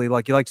equally?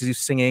 Like you like to do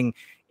singing,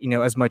 you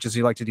know, as much as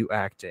you like to do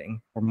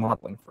acting or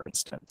modeling, for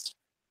instance?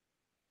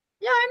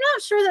 Yeah, I'm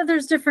not sure that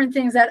there's different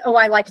things that,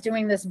 I like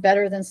doing this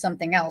better than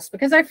something else,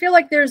 because I feel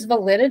like there's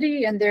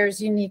validity and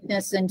there's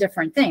uniqueness in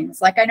different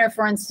things. Like I know,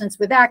 for instance,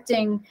 with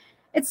acting,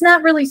 it's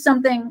not really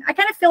something I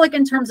kind of feel like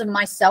in terms of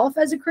myself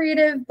as a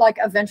creative, like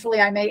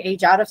eventually I may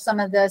age out of some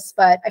of this,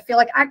 but I feel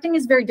like acting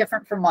is very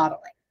different from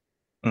modeling.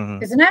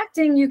 Because in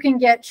acting, you can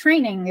get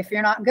training if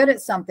you're not good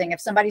at something.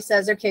 If somebody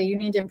says, okay, you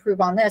need to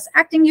improve on this,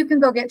 acting, you can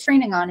go get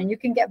training on and you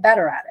can get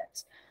better at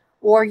it.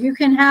 Or you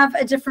can have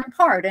a different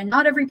part, and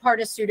not every part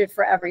is suited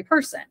for every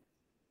person.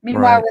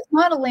 Meanwhile, with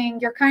modeling,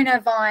 you're kind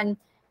of on,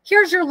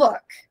 here's your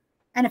look.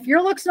 And if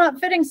your look's not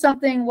fitting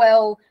something,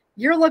 well,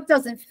 your look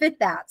doesn't fit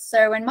that.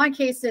 So in my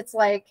case, it's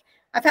like,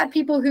 I've had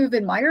people who've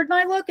admired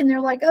my look and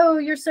they're like, oh,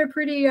 you're so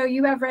pretty. Oh,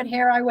 you have red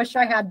hair. I wish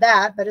I had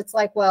that. But it's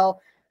like,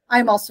 well,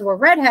 I'm also a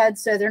redhead,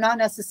 so they're not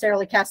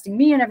necessarily casting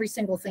me in every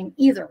single thing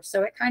either.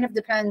 So it kind of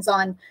depends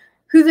on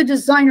who the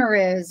designer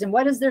is and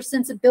what is their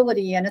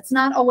sensibility. And it's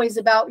not always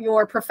about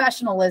your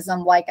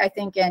professionalism. Like I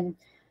think in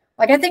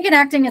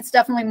acting, it's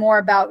definitely more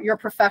about your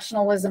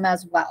professionalism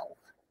as well.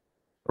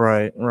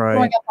 Right.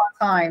 Going up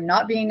on time,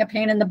 not being a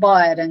pain in the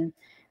butt. And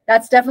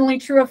that's definitely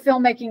true of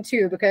filmmaking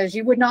too, because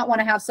you would not want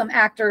to have some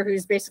actor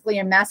who's basically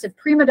a massive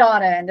prima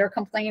donna and they're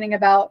complaining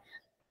about,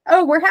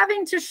 oh, we're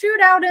having to shoot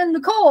out in the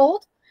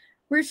cold.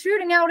 We're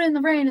shooting out in the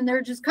rain, and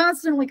they're just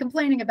constantly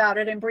complaining about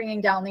it and bringing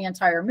down the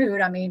entire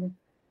mood. I mean,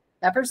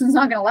 that person's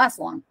not going to last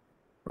long.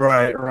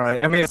 Right.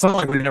 I mean, it's not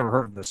like we've never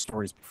heard of those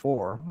stories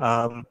before.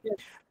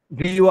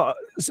 Do you?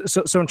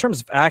 So in terms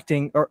of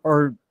acting,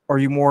 are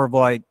you more of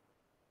like?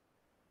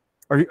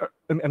 Are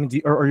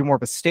you more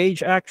of a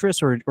stage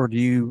actress, or do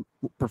you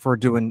prefer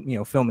doing, you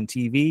know, film and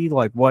TV?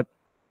 Like what?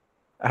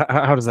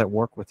 How does that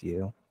work with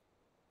you?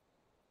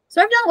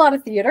 So I've done a lot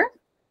of theater.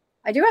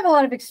 I do have a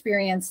lot of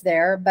experience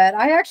there, but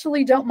I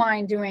actually don't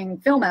mind doing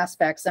film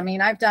aspects. I mean,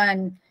 I've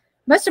done.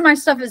 Most of my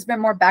stuff has been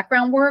more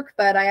background work,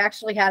 but I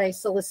actually had a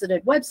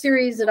solicited web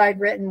series that I'd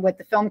written with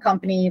the film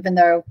company, even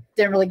though it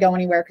didn't really go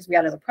anywhere because we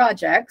had other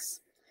projects.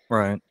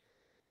 Right.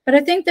 But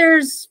I think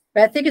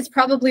it's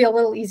probably a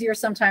little easier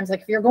sometimes.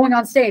 Like if you're going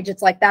on stage,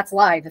 it's like, that's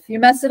live. If you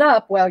mess it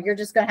up, well, you're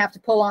just going to have to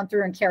pull on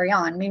through and carry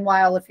on.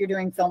 Meanwhile, if you're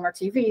doing film or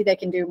TV, they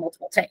can do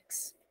multiple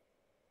takes.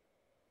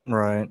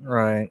 Right.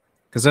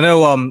 Because I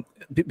know,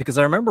 because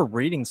I remember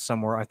reading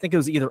somewhere, I think it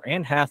was either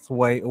Anne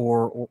Hathaway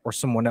or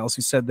someone else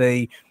who said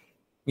they,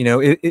 you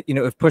know,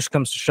 if push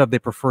comes to shove, they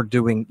prefer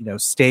doing, you know,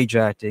 stage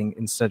acting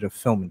instead of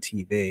film and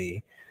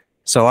TV.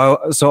 So I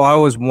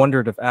always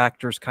wondered if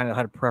actors kind of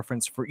had a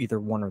preference for either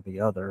one or the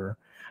other.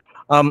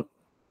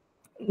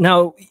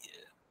 Now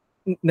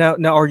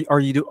are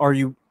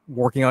you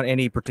working on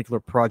any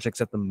particular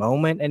projects at the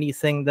moment?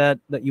 Anything that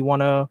you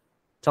want to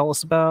tell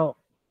us about?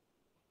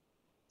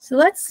 So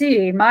let's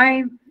see.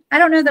 I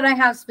don't know that I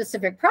have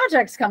specific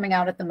projects coming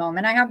out at the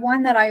moment. I have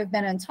one that I've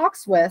been in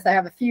talks with. I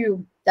have a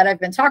few that I've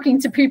been talking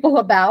to people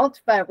about,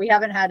 but we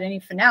haven't had any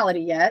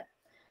finality yet.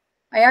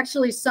 I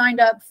actually signed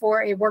up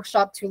for a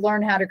workshop to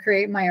learn how to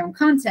create my own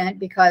content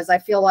because I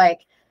feel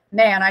like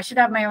man, I should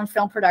have my own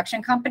film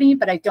production company,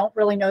 but I don't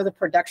really know the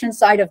production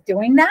side of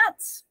doing that.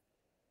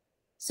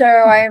 So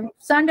I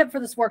signed up for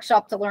this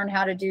workshop to learn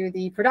how to do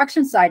the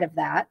production side of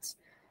that.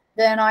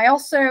 Then I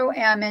also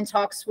am in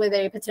talks with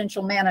a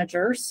potential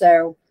manager.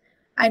 So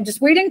I'm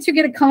just waiting to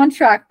get a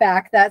contract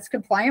back that's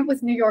compliant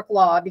with New York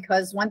law,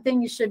 because one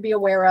thing you should be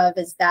aware of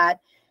is that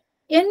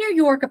in New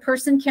York, a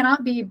person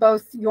cannot be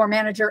both your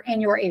manager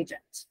and your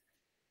agent,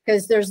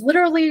 because there's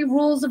literally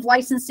rules of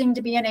licensing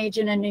to be an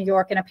agent in New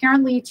York. And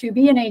apparently to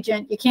be an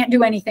agent, you can't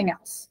do anything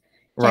else.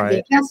 You can't be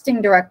a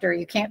casting director.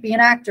 You can't be an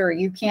actor.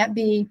 You can't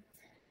be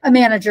a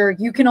manager.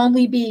 You can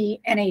only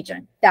be an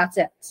agent. That's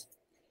it.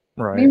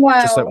 Right.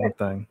 Meanwhile, just that one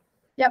thing.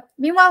 Yep.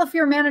 Meanwhile, if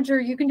you're a manager,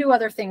 you can do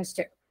other things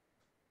too.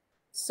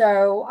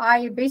 So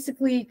I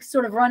basically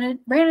sort of ran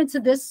into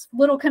this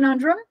little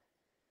conundrum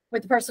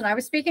with the person I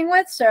was speaking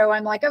with. So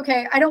I'm like,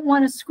 okay, I don't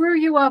want to screw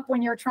you up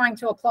when you're trying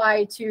to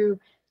apply to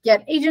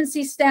get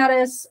agency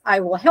status.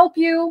 I will help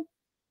you,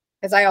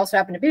 because I also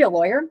happen to be a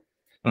lawyer,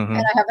 and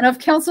I have enough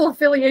counsel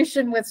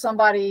affiliation with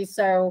somebody,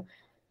 so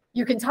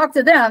you can talk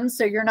to them.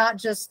 So you're not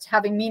just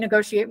having me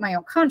negotiate my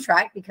own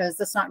contract, because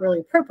that's not really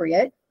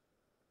appropriate.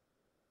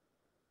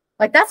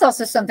 Like, that's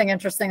also something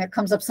interesting that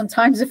comes up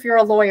sometimes if you're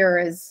a lawyer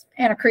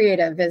and a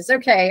creative is,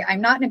 okay, I'm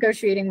not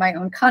negotiating my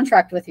own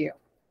contract with you.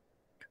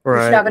 You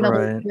should have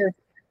another lawyer,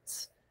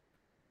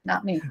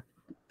 not me.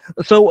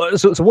 So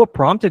what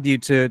prompted you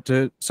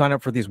to sign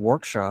up for these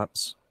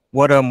workshops?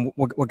 What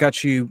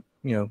got you,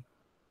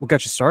 what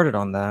got you started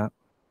on that?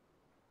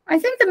 I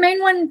think the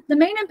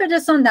main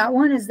impetus on that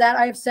one is that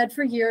I've said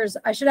for years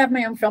I should have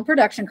my own film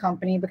production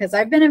company, because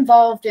I've been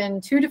involved in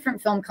 2 different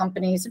film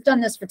companies. I've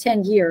done this for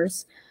 10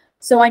 years.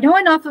 So I know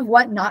enough of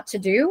what not to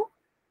do.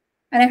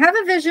 And I have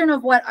a vision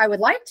of what I would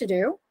like to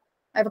do.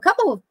 I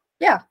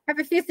have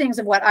a few things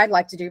of what I'd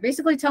like to do.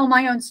 Basically tell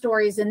my own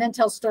stories, and then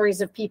tell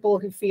stories of people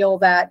who feel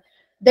that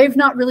they've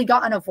not really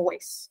gotten a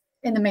voice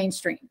in the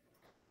mainstream.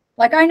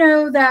 Like, I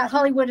know that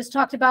Hollywood has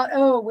talked about,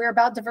 oh, we're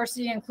about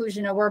diversity and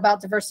inclusion, or we're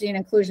about diversity and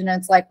inclusion.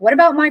 And it's like, what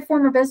about my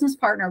former business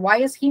partner? Why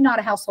is he not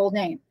a household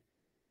name?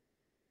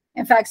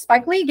 In fact,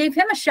 Spike Lee gave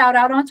him a shout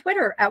out on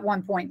Twitter at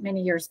one point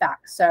many years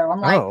back. So I'm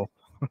like,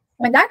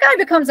 when that guy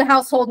becomes a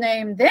household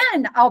name,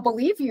 then I'll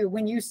believe you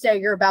when you say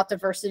you're about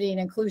diversity and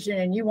inclusion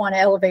and you want to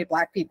elevate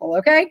Black people.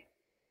 Okay.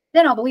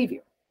 Then I'll believe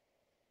you.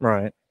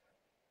 Right.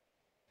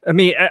 I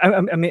mean,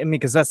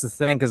 because that's the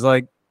thing.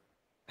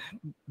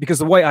 Because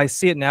the way I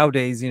see it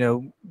nowadays,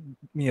 there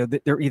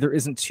either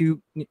isn't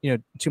too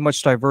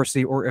much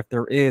diversity, or if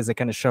there is, they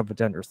kind of shove it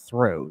down your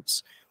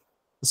throats.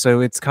 So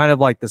it's kind of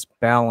like this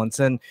balance.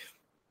 And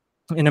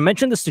I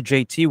mentioned this to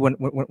JT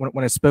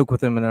when I spoke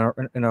with him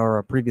in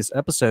our previous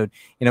episode.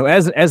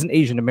 As an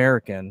Asian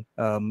American,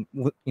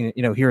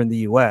 here in the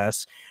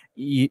U.S.,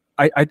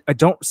 I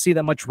don't see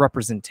that much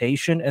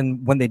representation,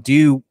 and when they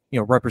do,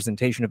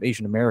 representation of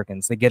Asian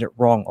Americans, they get it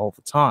wrong all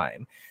the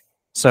time.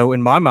 So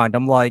in my mind,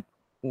 I'm like,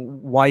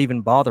 why even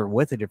bother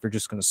with it if you're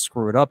just going to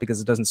screw it up, because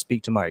it doesn't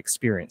speak to my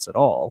experience at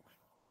all.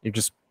 You're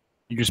just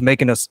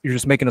making us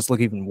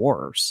look even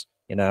worse,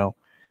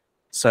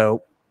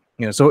 So.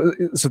 So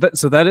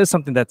that is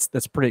something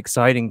that's pretty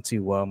exciting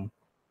to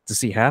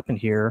see happen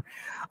here.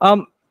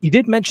 You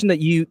did mention that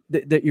you've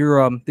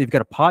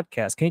got a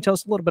podcast. Can you tell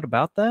us a little bit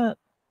about that?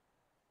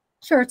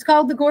 Sure. It's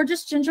called The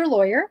Gorgeous Ginger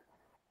Lawyer.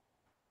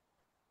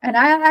 And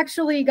I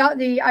actually got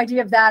the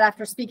idea of that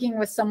after speaking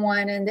with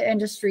someone in the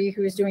industry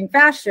who is doing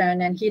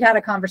fashion, and he'd had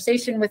a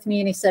conversation with me,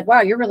 and he said,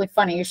 wow, you're really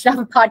funny. You should have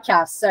a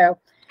podcast. So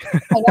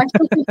I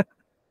actually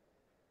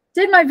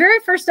did my very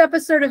first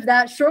episode of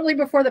that shortly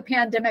before the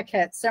pandemic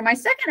hit. So my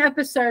second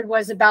episode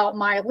was about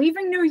my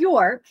leaving New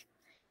York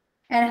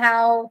and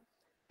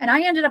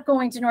I ended up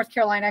going to North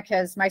Carolina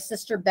because my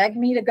sister begged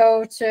me to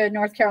go to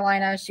North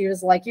Carolina. She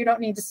was like, you don't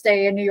need to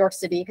stay in New York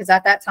City, because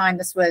at that time,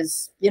 this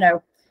was,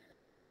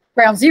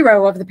 ground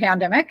zero of the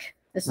pandemic.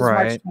 This is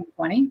March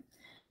 2020.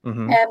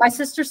 And my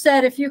sister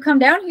said, if you come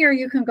down here,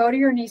 you can go to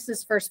your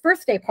niece's first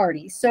birthday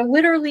party. So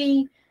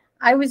literally,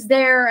 I was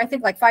there, I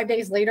think like 5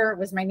 days later, it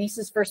was my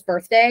niece's first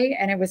birthday,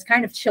 and it was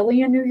kind of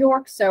chilly in New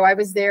York. So I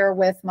was there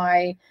with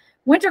my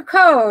winter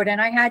coat,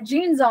 and I had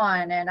jeans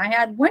on, and I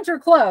had winter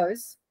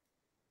clothes.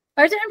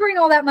 But I didn't bring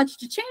all that much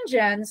to change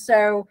in.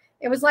 So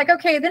it was like,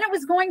 okay, then it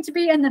was going to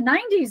be in the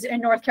 90s in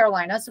North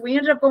Carolina. So we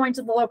ended up going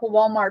to the local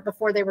Walmart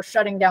before they were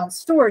shutting down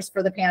stores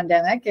for the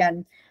pandemic,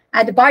 and I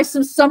had to buy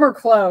some summer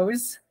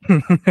clothes.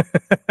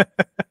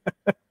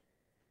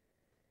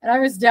 And I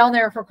was down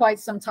there for quite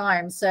some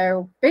time.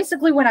 So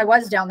basically when I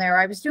was down there,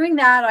 I was doing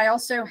that. I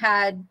was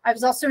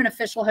also an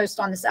official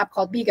host on this app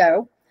called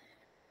Bigo.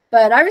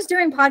 But I was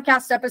doing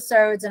podcast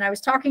episodes, and I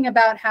was talking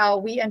about how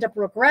we end up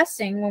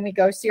regressing when we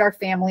go see our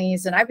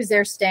families. And I was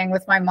there staying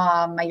with my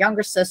mom, my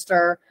younger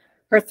sister,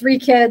 her 3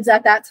 kids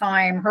at that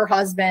time, her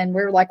husband.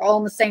 We were like all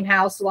in the same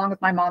house, along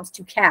with my mom's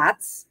 2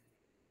 cats.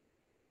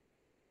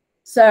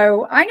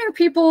 So I knew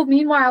people,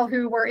 meanwhile,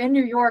 who were in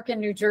New York and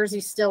New Jersey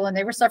still, and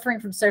they were suffering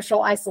from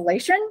social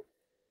isolation.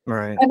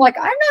 Right. I'm like,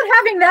 I'm not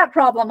having that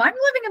problem. I'm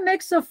living a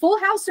mix of Full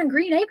House and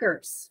Green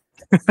Acres.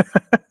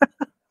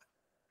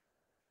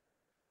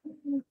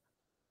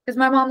 because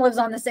my mom lives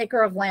on this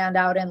acre of land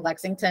out in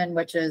Lexington,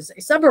 which is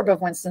a suburb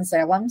of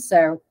Winston-Salem.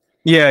 So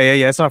Yeah.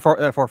 It's not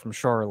that far from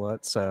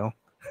Charlotte, so.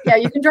 Yeah,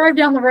 you can drive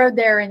down the road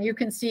there and you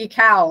can see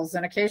cows,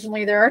 and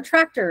occasionally there are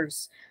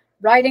tractors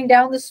riding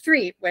down the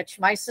street, which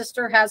my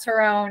sister has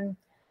her own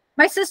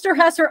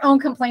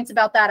complaints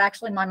about that.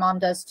 Actually, my mom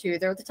does too.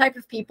 They're the type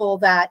of people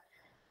that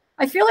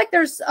I feel like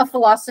there's a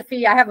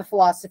philosophy. I have a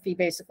philosophy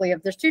basically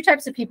of there's two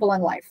types of people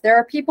in life. There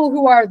are people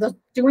who are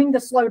doing the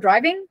slow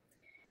driving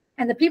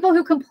and the people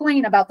who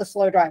complain about the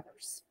slow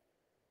drivers.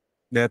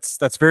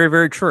 That's very,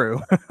 very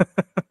true.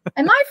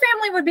 And my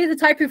family would be the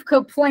type who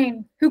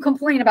complain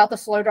about the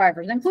slow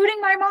drivers,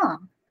 including my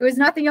mom, who is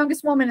not the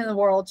youngest woman in the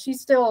world. She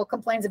still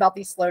complains about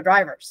these slow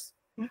drivers.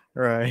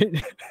 Right.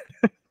 Yeah.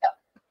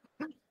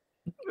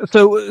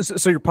 So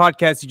your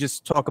podcast, you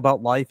just talk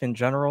about life in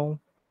general,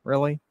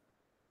 really?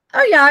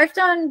 Oh yeah, I've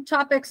done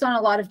topics on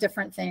a lot of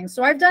different things.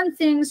 So I've done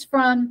things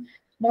from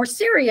more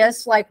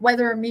serious, like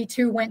whether Me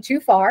Too went too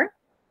far.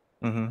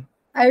 Mm-hmm.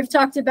 I've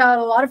talked about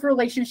a lot of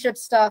relationship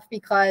stuff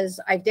because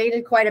I've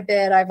dated quite a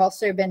bit. I've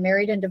also been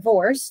married and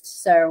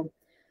divorced. So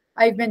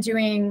I've been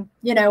doing,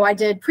 I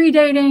did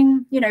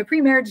pre-dating,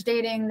 pre-marriage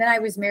dating. Then I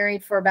was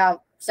married for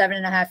about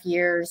 7.5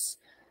 years,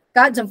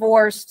 got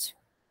divorced.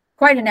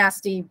 Quite a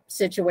nasty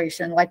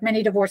situation. Like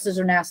many divorces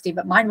are nasty,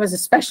 but mine was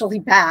especially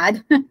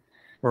bad.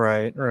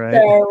 Right.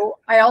 So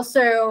I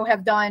also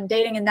have done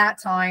dating in that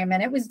time.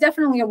 And it was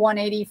definitely a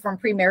 180 from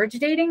pre-marriage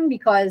dating,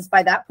 because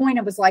by that point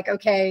it was like,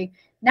 okay,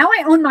 now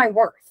I own my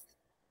worth.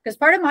 Because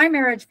part of my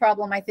marriage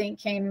problem, I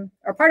think,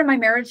 part of my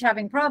marriage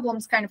having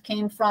problems kind of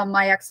came from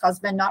my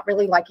ex-husband not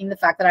really liking the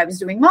fact that I was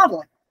doing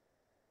modeling.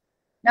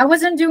 Now, I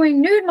wasn't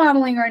doing nude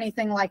modeling or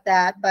anything like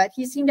that, but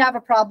he seemed to have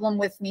a problem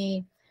with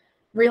me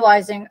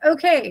realizing,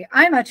 okay,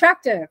 I'm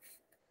attractive,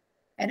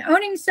 and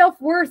owning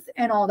self-worth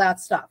and all that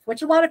stuff,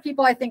 which a lot of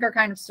people I think are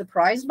kind of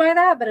surprised by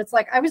that. But it's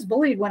like, I was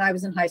bullied when I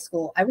was in high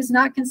school. I was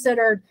not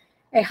considered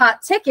a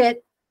hot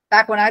ticket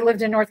back when I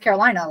lived in North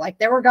Carolina. Like,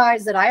 there were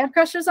guys that I had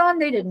crushes on.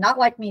 They did not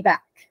like me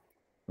back.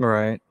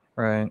 Right.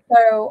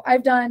 So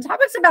I've done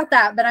topics about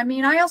that. But I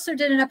mean, I also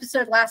did an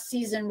episode last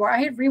season where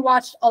I had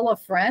rewatched all of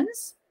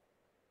Friends.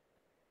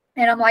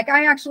 And I'm like,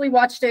 I actually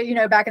watched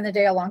it, back in the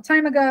day a long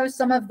time ago.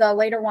 Some of the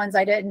later ones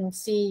I didn't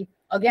see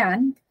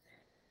again.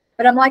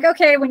 But I'm like,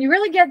 okay, when you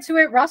really get to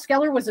it, Ross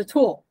Geller was a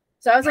tool.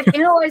 So I was like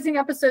analyzing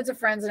episodes of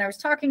Friends, and I was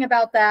talking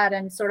about that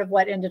and sort of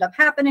what ended up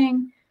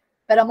happening.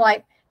 But I'm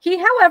like, he,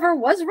 however,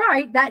 was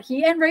right that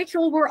he and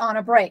Rachel were on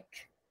a break.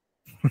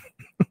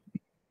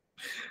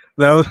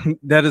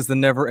 That is the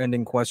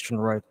never-ending question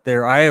right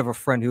there. I have a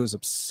friend who is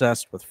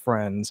obsessed with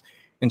Friends,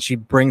 and she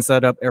brings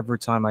that up every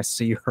time I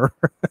see her.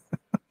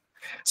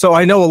 So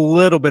I know a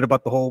little bit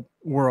about the whole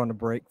we're on a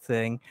break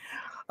thing.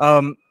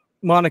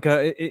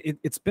 Monica,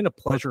 it's been a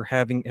pleasure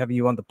having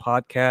you on the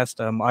podcast.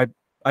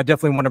 I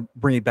definitely want to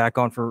bring you back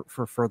on for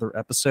further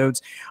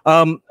episodes.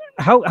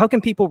 How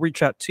can people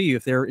reach out to you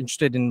if they're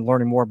interested in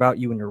learning more about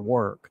you and your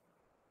work?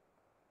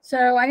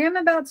 So I am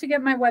about to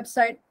get my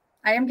website.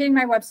 I am getting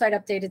my website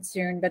updated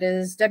soon, but it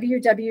is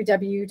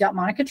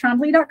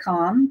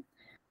www.monicatrombley.com.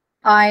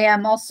 I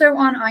am also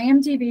on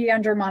IMDb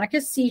under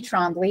Monica C.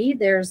 Trombley.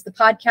 There's the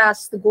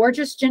podcast, The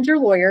Gorgeous Ginger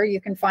Lawyer.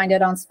 You can find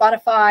it on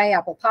Spotify,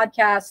 Apple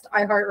Podcast,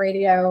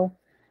 iHeartRadio,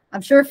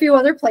 I'm sure a few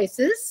other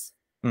places.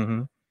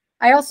 Mm-hmm.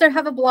 I also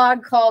have a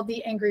blog called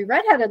The Angry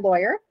Redheaded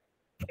Lawyer.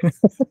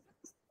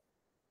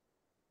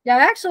 Yeah,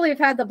 I actually have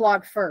had the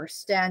blog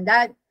first, and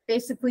that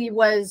basically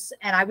was,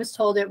 and I was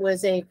told it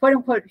was a quote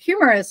unquote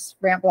humorous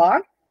rant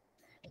blog.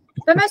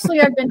 But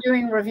mostly I've been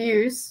doing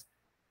reviews.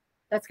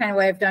 That's kind of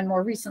what I've done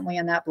more recently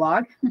in that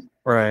blog.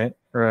 Right.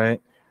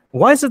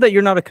 Why is it that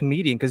you're not a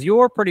comedian? Because you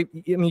are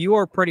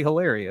pretty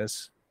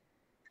hilarious.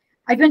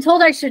 I've been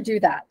told I should do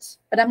that,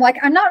 but I'm like,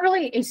 I'm not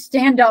really a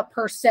stand-up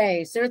per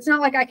se. So it's not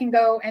like I can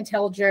go and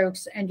tell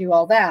jokes and do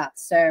all that.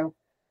 So,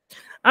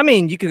 I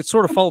mean, you could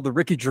sort of follow the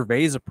Ricky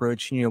Gervais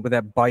approach, with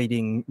that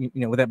biting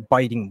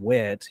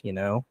wit,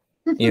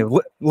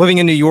 living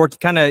in New York,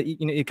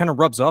 it kind of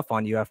rubs off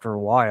on you after a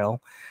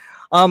while.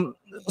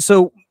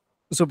 So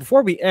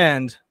before we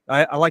end,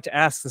 I like to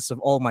ask this of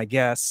all my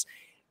guests.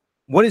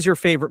 What is your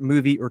favorite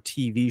movie or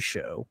TV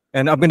show?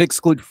 And I'm going to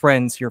exclude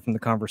Friends here from the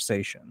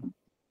conversation.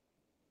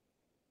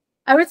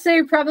 I would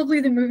say probably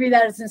the movie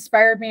that has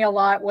inspired me a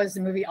lot was the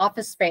movie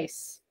Office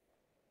Space.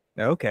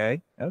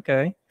 Okay. Is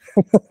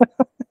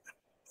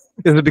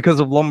it because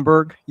of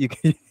Lumbergh? You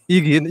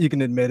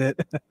can admit it.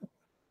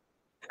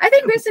 I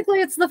think basically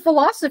it's the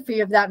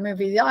philosophy of that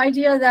movie. The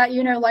idea that,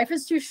 life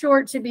is too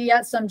short to be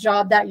at some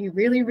job that you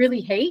really,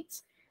 really hate.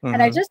 Mm-hmm.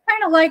 And I just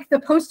kind of like the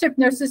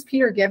post-hypnosis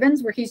Peter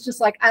Gibbons, where he's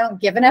just like, I don't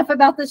give an F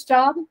about this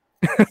job.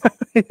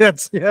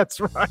 That's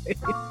right.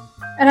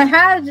 And I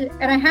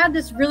had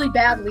this really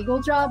bad legal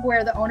job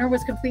where the owner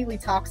was completely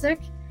toxic.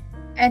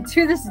 And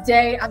to this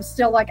day, I'm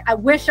still like, I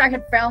wish I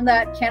had found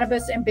that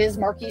Cannabis and Biz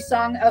Markie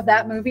song of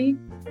that movie.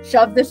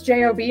 Shove this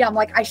JOB. I'm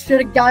like, I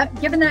should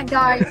have given that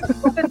guy a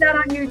clip of that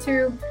on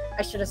YouTube.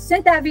 I should have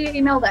sent that via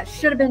email. That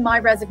should have been my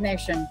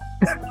resignation.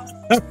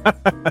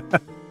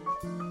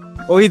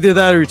 Well, either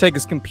that or you take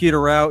his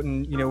computer out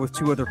and, with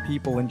 2 other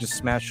people and just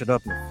smash it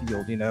up in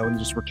the field, and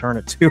just return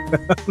it to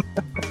him.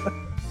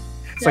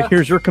 It's like,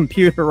 here's your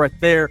computer right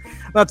there.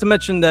 Not to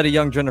mention that a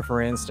young Jennifer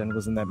Aniston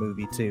was in that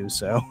movie too,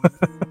 so.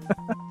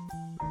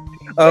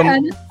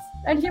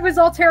 And he was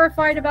all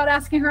terrified about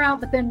asking her out,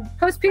 but then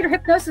post-Peter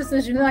hypnosis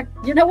is like,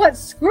 you know what,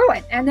 screw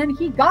it. And then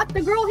he got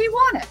the girl he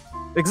wanted.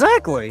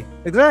 Exactly.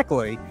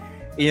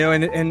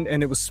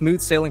 And it was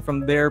smooth sailing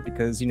from there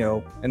because,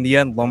 in the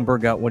end, Lumber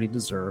got what he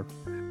deserved.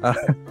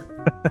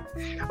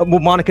 Well,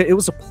 Monica, it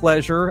was a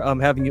pleasure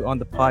having you on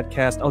the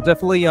podcast. I'll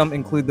definitely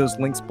include those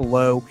links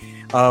below.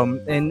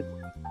 And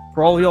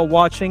for all of y'all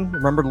watching,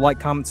 remember to like,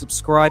 comment,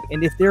 subscribe.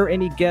 And if there are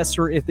any guests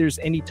or if there's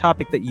any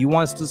topic that you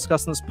want us to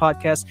discuss in this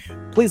podcast,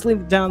 please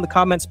leave it down in the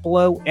comments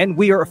below. And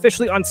we are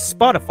officially on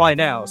Spotify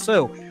now,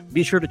 so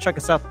be sure to check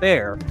us out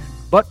there.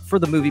 But for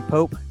the Movie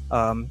Pope,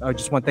 I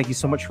just want to thank you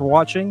so much for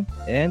watching,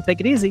 and take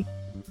it easy.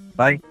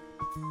 Bye.